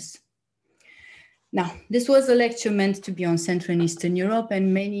learners. Now, this was a lecture meant to be on Central and Eastern Europe,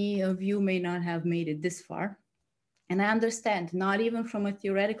 and many of you may not have made it this far. And I understand, not even from a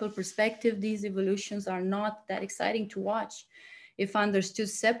theoretical perspective, these evolutions are not that exciting to watch if understood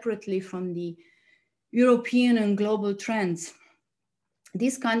separately from the European and global trends.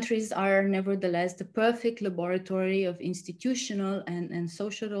 These countries are nevertheless the perfect laboratory of institutional and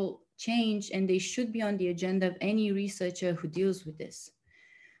social change, and they should be on the agenda of any researcher who deals with this.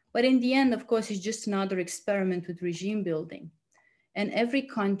 But in the end, of course, it's just another experiment with regime building. And every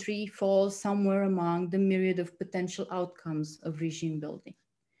country falls somewhere among the myriad of potential outcomes of regime building.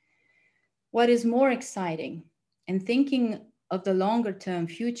 What is more exciting, and thinking of the longer term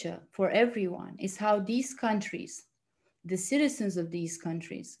future for everyone, is how these countries, the citizens of these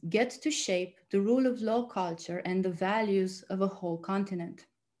countries, get to shape the rule of law culture and the values of a whole continent.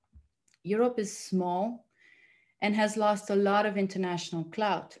 Europe is small and has lost a lot of international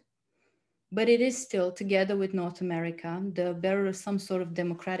clout, but it is still, together with North America, the bearer of some sort of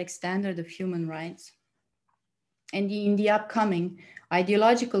democratic standard of human rights. And in the upcoming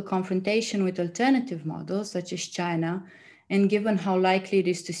ideological confrontation with alternative models, such as China, and given how likely it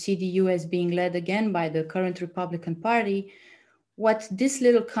is to see the US being led again by the current Republican Party, what this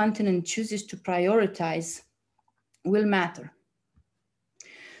little continent chooses to prioritize will matter.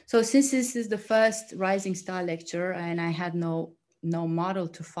 So since this is the first Rising Star lecture and I had no model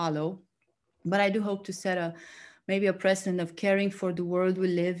to follow, but I do hope to set maybe a precedent of caring for the world we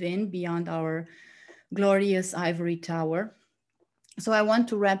live in beyond our glorious ivory tower. So I want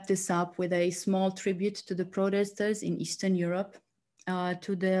to wrap this up with a small tribute to the protesters in Eastern Europe,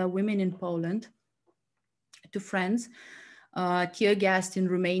 to the women in Poland, to friends tear gassed in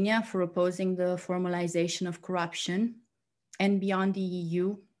Romania for opposing the formalization of corruption, and beyond the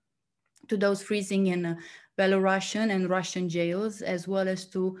EU, to those freezing in Belarusian and Russian jails, as well as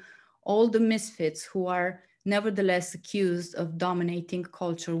to all the misfits who are nevertheless accused of dominating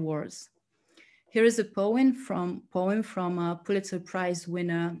culture wars. Here is a poem from Pulitzer Prize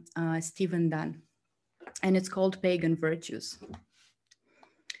winner Stephen Dunn, and it's called Pagan Virtues.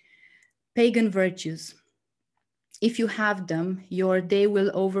 Pagan virtues. If you have them, your day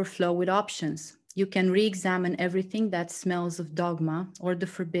will overflow with options. You can re-examine everything that smells of dogma or the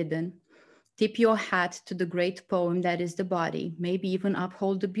forbidden, tip your hat to the great poem that is the body, maybe even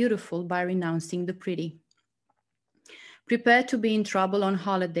uphold the beautiful by renouncing the pretty. Prepare to be in trouble on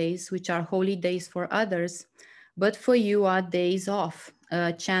holidays, which are holy days for others, but for you are days off,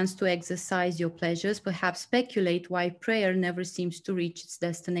 a chance to exercise your pleasures, perhaps speculate why prayer never seems to reach its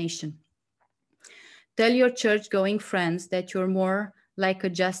destination. Tell your church-going friends that you're more like a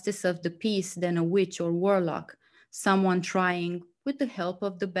justice of the peace than a witch or warlock, someone trying, with the help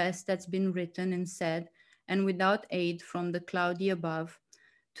of the best that's been written and said, and without aid from the cloudy above,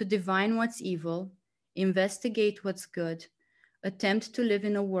 to divine what's evil, investigate what's good, attempt to live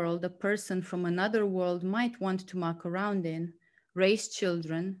in a world a person from another world might want to muck around in, raise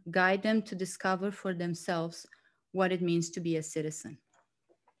children, guide them to discover for themselves what it means to be a citizen.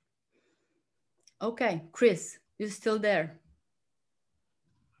 Okay, Chris, you're still there.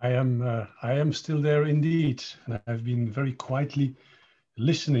 I am still there indeed, and I've been very quietly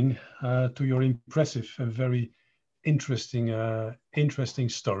listening to your impressive and very interesting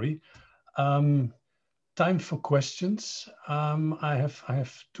story. Time for questions. I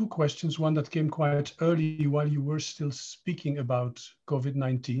have two questions. One that came quite early while you were still speaking about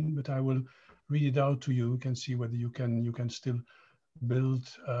COVID-19, but I will read it out to you. You can see whether you can still build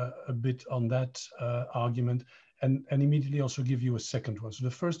a bit on that argument, and immediately also give you a second one. So the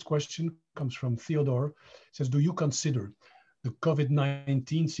first question comes from Theodore. It says, do you consider the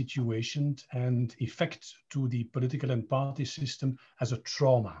COVID-19 situation and effect to the political and party system as a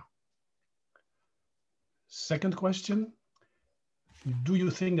trauma? Second question, do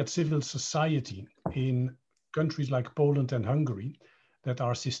you think that civil society in countries like Poland and Hungary that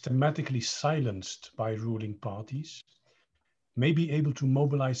are systematically silenced by ruling parties may be able to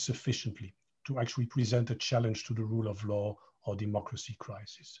mobilize sufficiently to actually present a challenge to the rule of law or democracy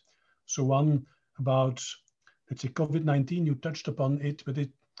crisis? So one about, let's say, COVID-19, you touched upon it, but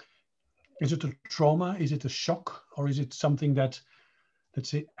is it a trauma? Is it a shock? Or is it something that, let's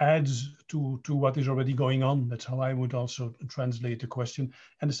say, adds to what is already going on? That's how I would also translate the question.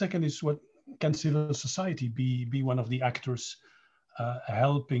 And the second is, what can civil society be one of the actors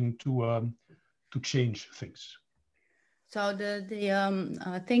helping to change things? So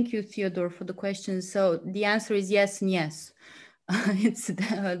thank you, Theodore, for the question. So the answer is yes and yes. It's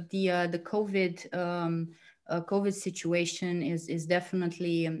the COVID situation is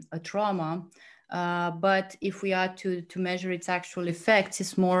definitely a trauma. But if we are to measure its actual effects,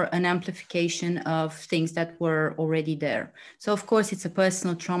 it's more an amplification of things that were already there. So of course, it's a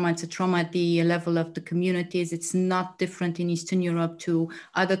personal trauma. It's a trauma at the level of the communities. It's not different in Eastern Europe to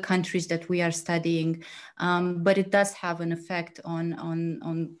other countries that we are studying, but it does have an effect on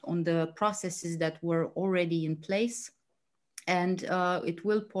the processes that were already in place. And it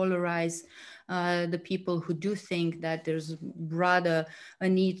will polarize the people who do think that there's rather a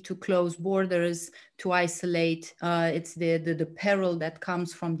need to close borders, to isolate. It's the peril that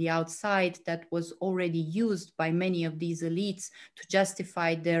comes from the outside that was already used by many of these elites to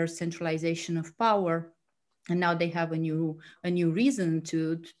justify their centralization of power. And now they have a new reason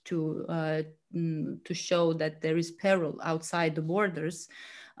to show that there is peril outside the borders.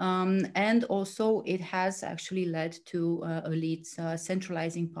 And also it has actually led to elites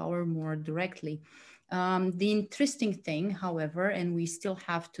centralizing power more directly. The interesting thing, however, and we still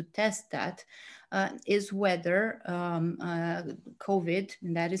have to test that, is whether COVID,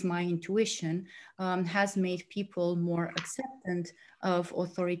 and that is my intuition, has made people more acceptant of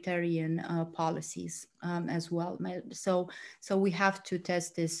authoritarian policies as well. So we have to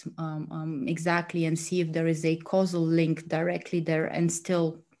test this exactly and see if there is a causal link directly there. And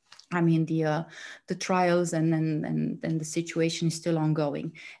still, I mean, the trials and the situation is still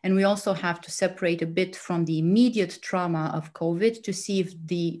ongoing. And we also have to separate a bit from the immediate trauma of COVID to see if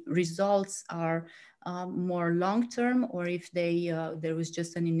the results are more long-term, or if there was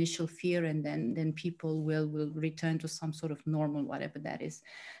just an initial fear and then people will return to some sort of normal, whatever that is.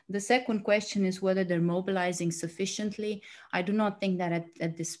 The second question is whether they're mobilizing sufficiently. I do not think that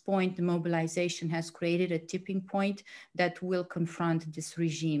at this point, the mobilization has created a tipping point that will confront these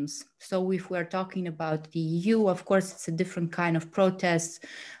regimes. So if we're talking about the EU, of course, it's a different kind of protest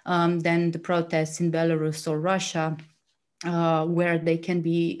than the protests in Belarus or Russia. where they can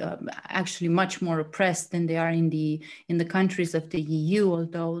be actually much more oppressed than they are in the countries of the EU,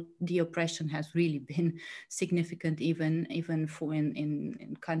 although the oppression has really been significant even for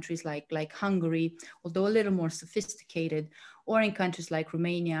in countries like Hungary, although a little more sophisticated, or in countries like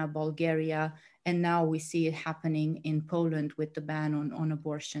Romania, Bulgaria, and now we see it happening in Poland with the ban on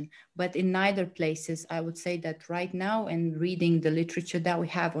abortion. But in neither places, I would say that right now, and reading the literature that we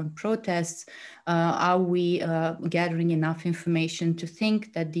have on protests, are we gathering enough information to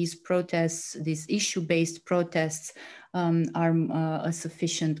think that these protests, these issue-based protests, are a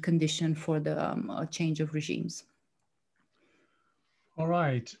sufficient condition for the change of regimes? All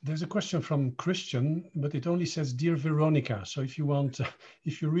right, there's a question from Christian, but it only says, "Dear Veronica." So if you want,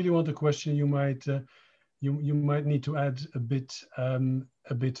 if you really want a question, you might you might need to add a bit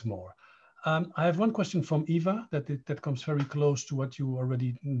more. I have one question from Eva that comes very close to what you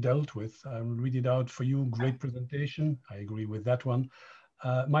already dealt with. I will read it out for you. Great presentation. I agree with that one.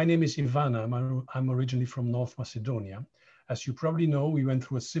 My name is Ivana. I'm originally from North Macedonia. As you probably know, we went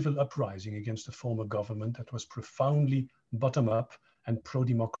through a civil uprising against the former government that was profoundly bottom-up and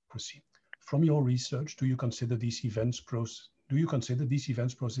pro-democracy. From your research, do you consider these events process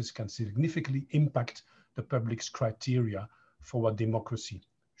can significantly impact the public's criteria for what democracy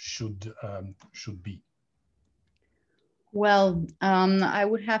should be? Well, I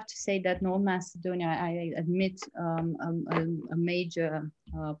would have to say that North Macedonia, I admit, a major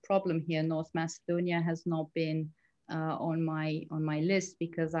problem here. North Macedonia has not been on my list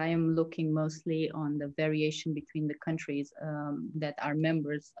because I am looking mostly on the variation between the countries that are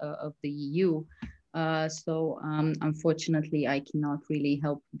members of the EU. So unfortunately, I cannot really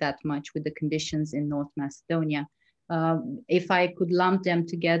help that much with the conditions in North Macedonia. If I could lump them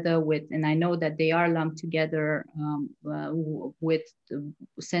together with, and I know that they are lumped together with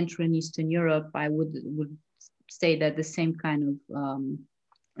Central and Eastern Europe, I would say that the same kind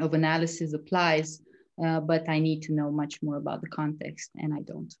of analysis applies, but I need to know much more about the context, and I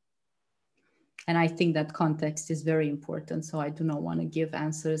don't. And I think that context is very important, so I do not want to give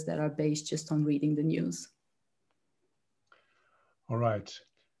answers that are based just on reading the news. All right.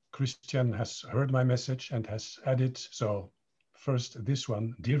 Christian has heard my message and has added, so first this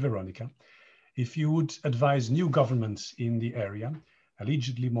one, "Dear Veronica, if you would advise new governments in the area,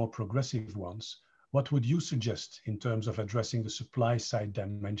 allegedly more progressive ones, what would you suggest in terms of addressing the supply side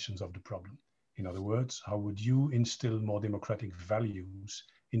dimensions of the problem? In other words, how would you instill more democratic values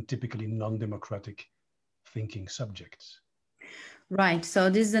in typically non-democratic thinking subjects?" Right. So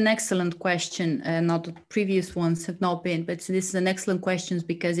this is an excellent question. Not the previous ones have not been, but this is an excellent question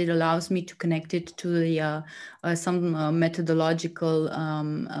because it allows me to connect it to the some methodological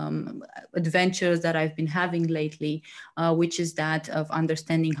adventures that I've been having lately, which is that of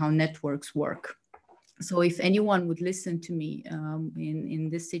understanding how networks work. So if anyone would listen to me in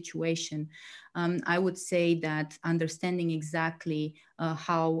this situation, I would say that understanding exactly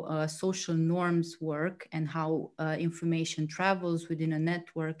how social norms work and how information travels within a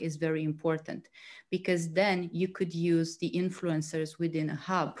network is very important, because then you could use the influencers within a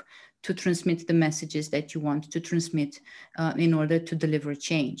hub to transmit the messages that you want to transmit in order to deliver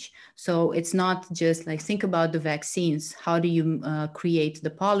change. So it's not just like, think about the vaccines. How do you create the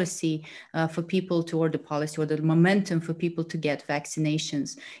policy for people to, or the policy or the momentum for people to get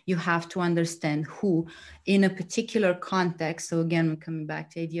vaccinations? You have to understand who in a particular context. So again, we're coming back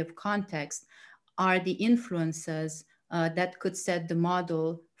to the idea of context, are the influencers that could set the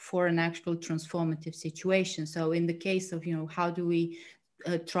model for an actual transformative situation. So in the case of, how do we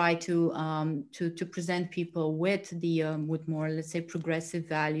try to present people with with more, let's say, progressive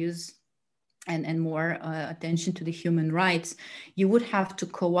values and more attention to the human rights, you would have to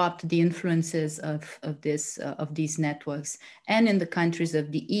co-opt the influences of these networks. And in the countries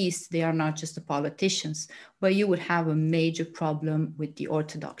of the East, they are not just the politicians, but you would have a major problem with the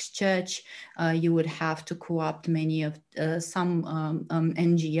Orthodox Church. You would have to co-opt many of some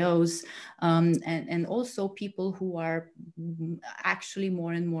NGOs and also people who are actually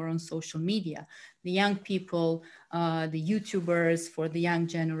more and more on social media. The young people, the YouTubers for the young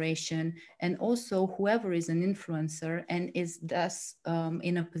generation, and also whoever is an influencer and is thus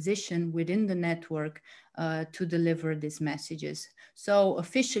in a position within the network to deliver these messages. So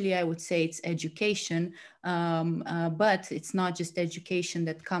officially, I would say it's education, but it's not just education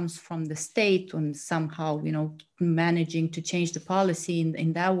that comes from the state and somehow, managing to change the policy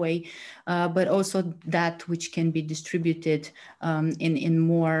in that way, but also that which can be distributed in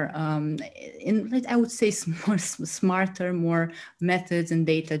more, I would say, more smarter, more methods and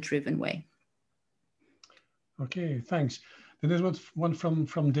data-driven way. Okay, thanks. Then there's one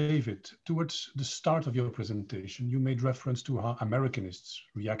from David. Towards the start of your presentation, you made reference to how Americanists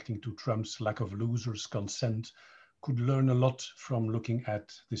reacting to Trump's lack of losers' consent could learn a lot from looking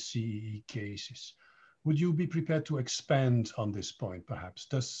at the CEE cases. Would you be prepared to expand on this point, perhaps?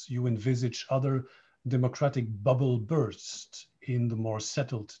 Does you envisage other democratic bubble bursts in the more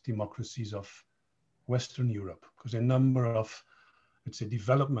settled democracies of Western Europe? Because a number of, let's say,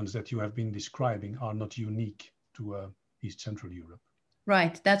 developments that you have been describing are not unique to East Central Europe.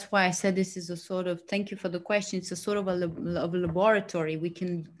 Right. That's why I said this is a sort of, thank you for the question. It's a sort of a laboratory. We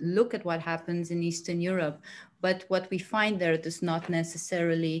can look at what happens in Eastern Europe, but what we find there does not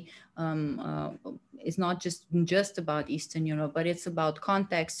necessarily, is not just about Eastern Europe, but it's about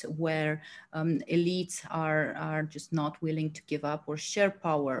contexts where elites are just not willing to give up or share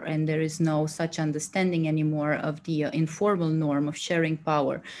power. And there is no such understanding anymore of the informal norm of sharing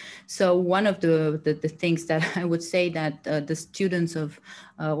power. So one of the things that I would say that the students of,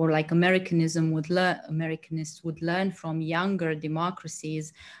 or like Americanists would learn from younger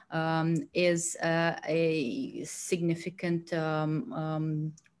democracies is a significant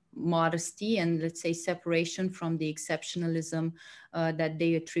modesty and, let's say, separation from the exceptionalism that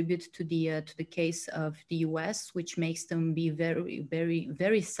they attribute to the case of the US, which makes them be very, very,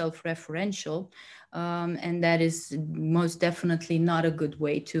 very self-referential, and that is most definitely not a good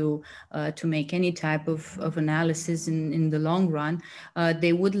way to make any type of analysis in the long run.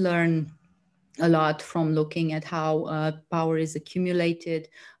 They would learn a lot from looking at how power is accumulated,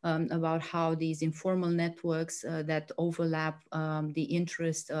 about how these informal networks that overlap the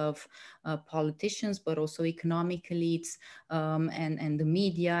interest of politicians, but also economic elites and the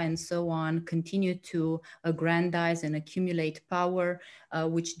media and so on, continue to aggrandize and accumulate power,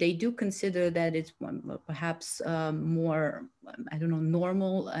 which they do consider that it's perhaps more, I don't know,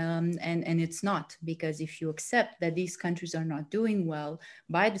 normal, and it's not, because if you accept that these countries are not doing well,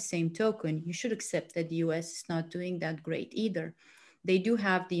 by the same token, you should accept that the US is not doing that great either. They do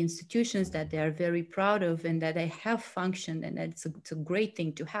have the institutions that they are very proud of and that they have functioned, and it's a great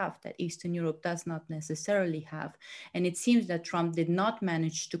thing to have that Eastern Europe does not necessarily have. And it seems that Trump did not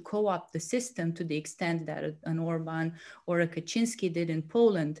manage to co-opt the system to the extent that an Orban or a Kaczynski did in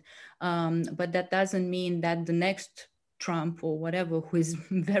Poland. But that doesn't mean that the next Trump or whatever, who is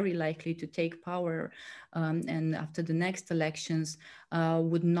very likely to take power and after the next elections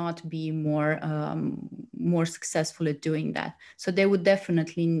would not be more successful at doing that. So they would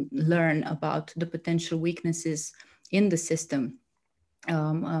definitely learn about the potential weaknesses in the system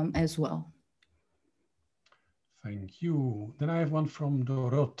as well. Thank you. Then I have one from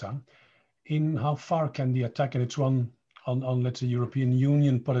Dorota. In how far can the attack, and it's one on let's say, European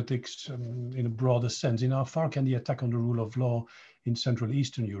Union politics in a broader sense, in how far can the attack on the rule of law in Central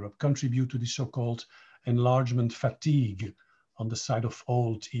Eastern Europe contribute to the so-called enlargement fatigue on the side of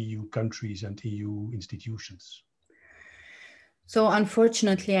old EU countries and EU institutions? So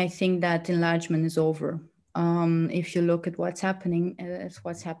unfortunately, I think that enlargement is over. If you look at what's happening, it's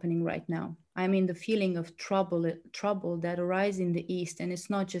what's happening right now. I mean, the feeling of trouble that arises in the East, and it's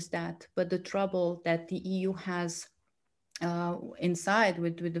not just that, but the trouble that the EU has inside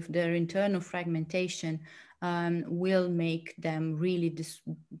with their internal fragmentation will make them really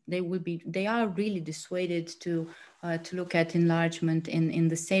they are really dissuaded to look at enlargement in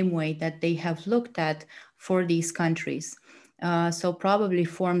the same way that they have looked at for these countries. So probably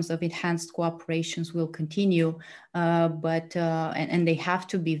forms of enhanced cooperations will continue, but they have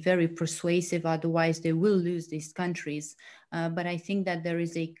to be very persuasive, otherwise they will lose these countries. But I think that there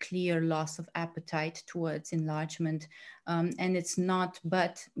is a clear loss of appetite towards enlargement, and it's not,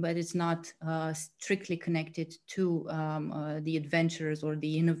 but it's not strictly connected to the adventures or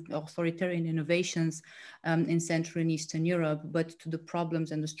the authoritarian innovations in Central and Eastern Europe, but to the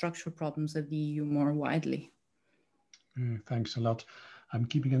problems and the structural problems of the EU more widely. Thanks a lot. I'm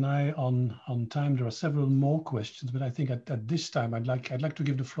keeping an eye on time. There are several more questions, but I think at this time I'd like to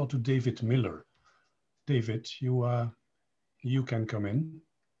give the floor to David Miller. David, you can come in.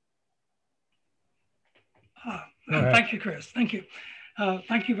 Thank you, Chris. Thank you.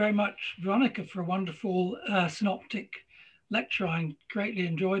 Thank you very much, Veronica, for a wonderful synoptic lecture. I greatly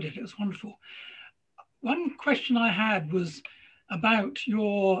enjoyed it. It was wonderful. One question I had was about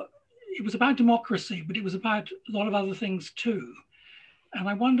it was about democracy, but it was about a lot of other things too. And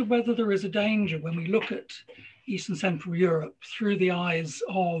I wonder whether there is a danger when we look at East and Central Europe through the eyes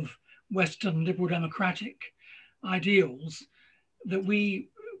of Western liberal democratic ideals, that we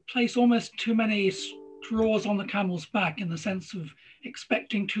place almost too many straws on the camel's back in the sense of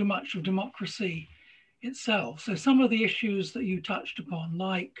expecting too much of democracy itself. So some of the issues that you touched upon,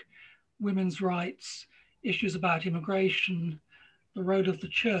 like women's rights, issues about immigration, the role of the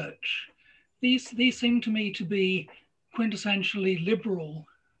church. These seem to me to be quintessentially liberal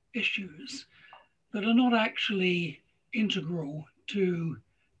issues that are not actually integral to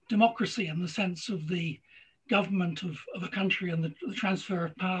democracy in the sense of the government of a country and the transfer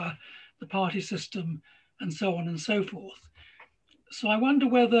of power, the party system, and so on and so forth. So I wonder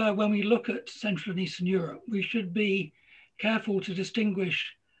whether when we look at Central and Eastern Europe, we should be careful to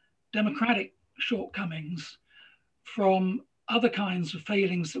distinguish democratic shortcomings from other kinds of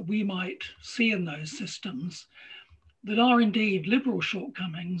failings that we might see in those systems that are indeed liberal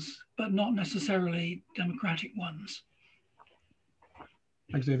shortcomings, but not necessarily democratic ones.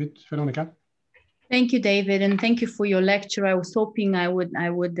 Thanks, David. Veronica? Thank you, David, and thank you for your lecture. I was hoping I would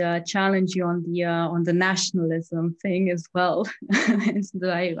challenge you on the nationalism thing as well. So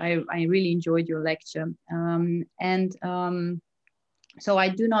I really enjoyed your lecture, so I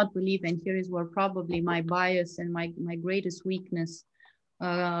do not believe, and here is where probably my bias and my greatest weakness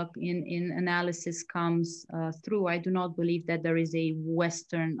in analysis comes through. I do not believe that there is a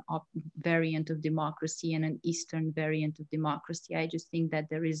Western variant of democracy and an Eastern variant of democracy. I just think that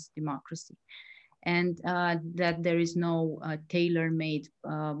there is democracy, and that there is no tailor-made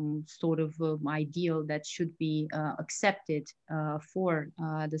sort of ideal that should be accepted for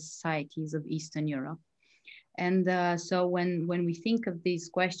the societies of Eastern Europe. And so when we think of these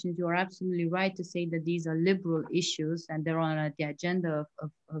questions, you are absolutely right to say that these are liberal issues and they're on the agenda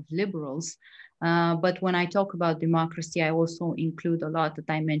of liberals. But when I talk about democracy, I also include a lot the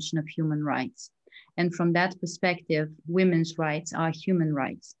dimension of human rights. And from that perspective, women's rights are human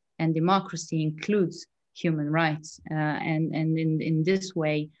rights, and democracy includes human rights. And in this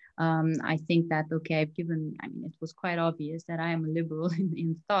way, I think that, okay, it was quite obvious that I am a liberal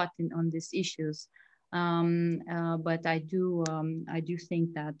in thought on these issues. But I do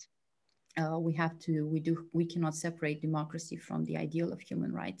think that we cannot separate democracy from the ideal of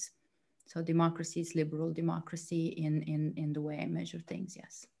human rights. So democracy is liberal democracy in the way I measure things.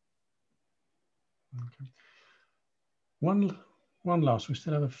 Yes. Okay. One last. We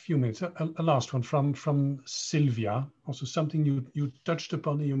still have a few minutes. A last one from Sylvia. Also something you touched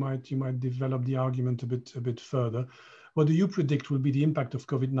upon. You might develop the argument a bit further. What do you predict will be the impact of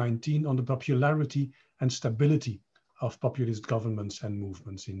COVID-19 on the popularity and stability of populist governments and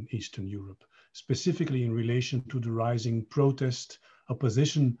movements in Eastern Europe, specifically in relation to the rising protest,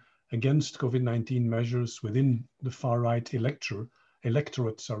 opposition against COVID-19 measures within the far-right electorate,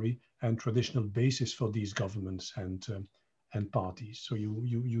 and traditional basis for these governments and parties? So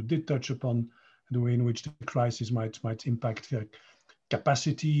you did touch upon the way in which the crisis might impact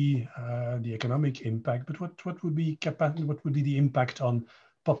capacity, the economic impact, but what would be the impact on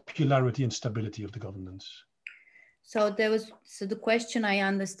popularity and stability of the governments? So the question, I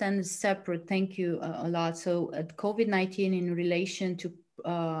understand, is separate. Thank you a lot. So COVID-19 in relation to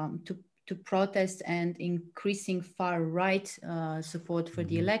protest and increasing far right support for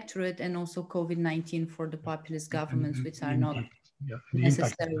the electorate, and also COVID-19 for the populist governments, which are not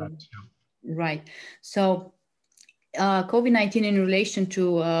necessarily right. So COVID-19 in relation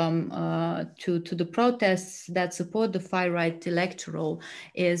to the protests that support the far-right electoral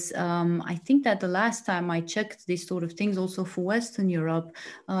is, I think that the last time I checked these sort of things also for Western Europe,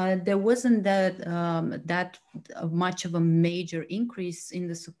 there wasn't that much of a major increase in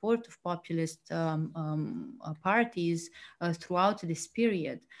the support of populist parties throughout this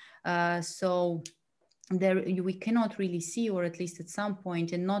period. So we cannot really see, or at least at some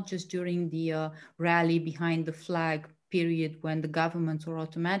point, and not just during the rally behind the flag period when the governments were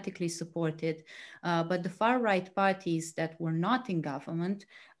automatically supported, but the far-right parties that were not in government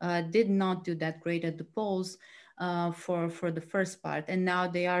did not do that great at the polls for the first part. And now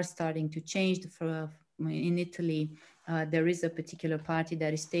they are starting to change. In Italy, there is a particular party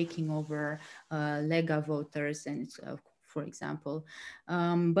that is taking over Lega voters, and it's for example.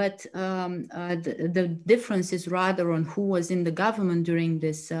 But the difference is rather on who was in the government during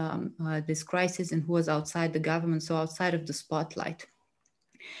this crisis and who was outside the government, so outside of the spotlight.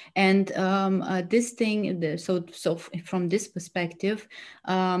 And this thing, so from this perspective,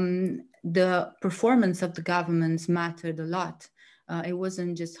 the performance of the governments mattered a lot. It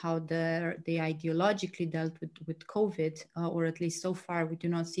wasn't just how they ideologically dealt with COVID, or at least so far we do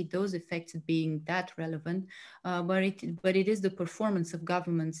not see those effects being that relevant, but it is the performance of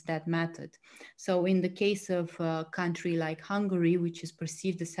governments that mattered. So in the case of a country like Hungary, which is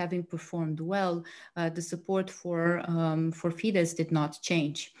perceived as having performed well, the support for Fidesz did not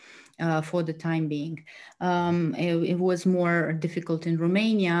change. For the time being. It was more difficult in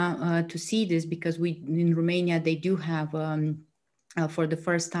Romania to see this, because in Romania they do have for the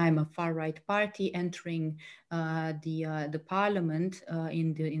first time, a far-right party entering the parliament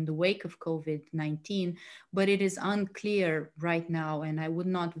in the wake of COVID-19, but it is unclear right now, and I would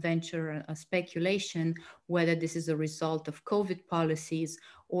not venture a speculation whether this is a result of COVID policies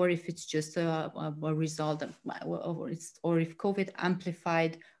or if it's just a result of, or if COVID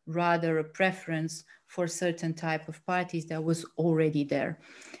amplified rather a preference for certain type of parties that was already there.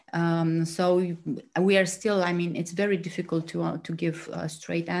 So we are still, I mean, it's very difficult to give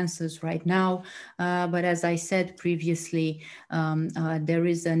straight answers right now. But as I said previously, there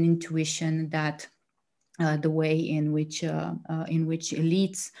is an intuition that the way in which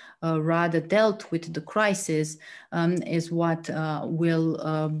elites rather dealt with the crisis is what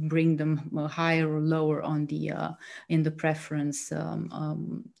will bring them higher or lower on the in the preferences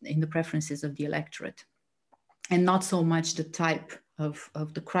of the electorate, and not so much the type of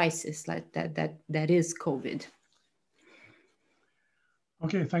the crisis like that is COVID.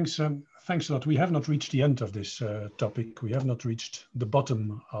 Okay, thanks. Thanks a lot. We have not reached the end of this topic. We have not reached the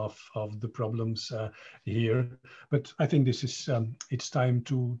bottom of the problems here, but I think this is it's time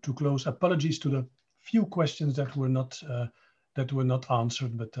to close. Apologies to the few questions that were not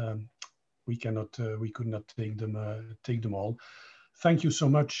answered, but we could not take them all. Thank you so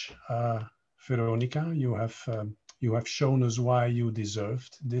much, Veronica. You have shown us why you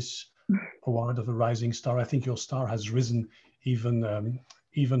deserved this award of a rising star. I think your star has risen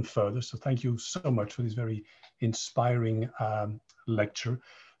even further. So thank you so much for this very inspiring lecture.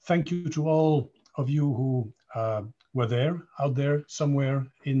 Thank you to all of you who were out there somewhere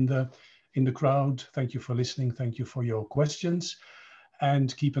in the crowd. Thank you for listening. Thank you for your questions,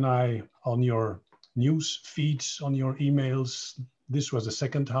 and keep an eye on your news feeds, on your emails. This was the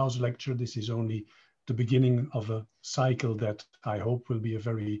second house lecture. This is only the beginning of a cycle that I hope will be a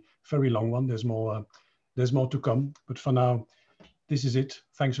very, very long one. There's more to come, but for now, this is it.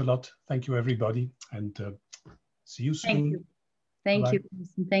 Thanks a lot. Thank you, everybody, and see you soon. Thank you. Thank you.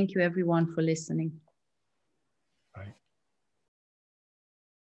 Thank you, everyone, for listening. Bye.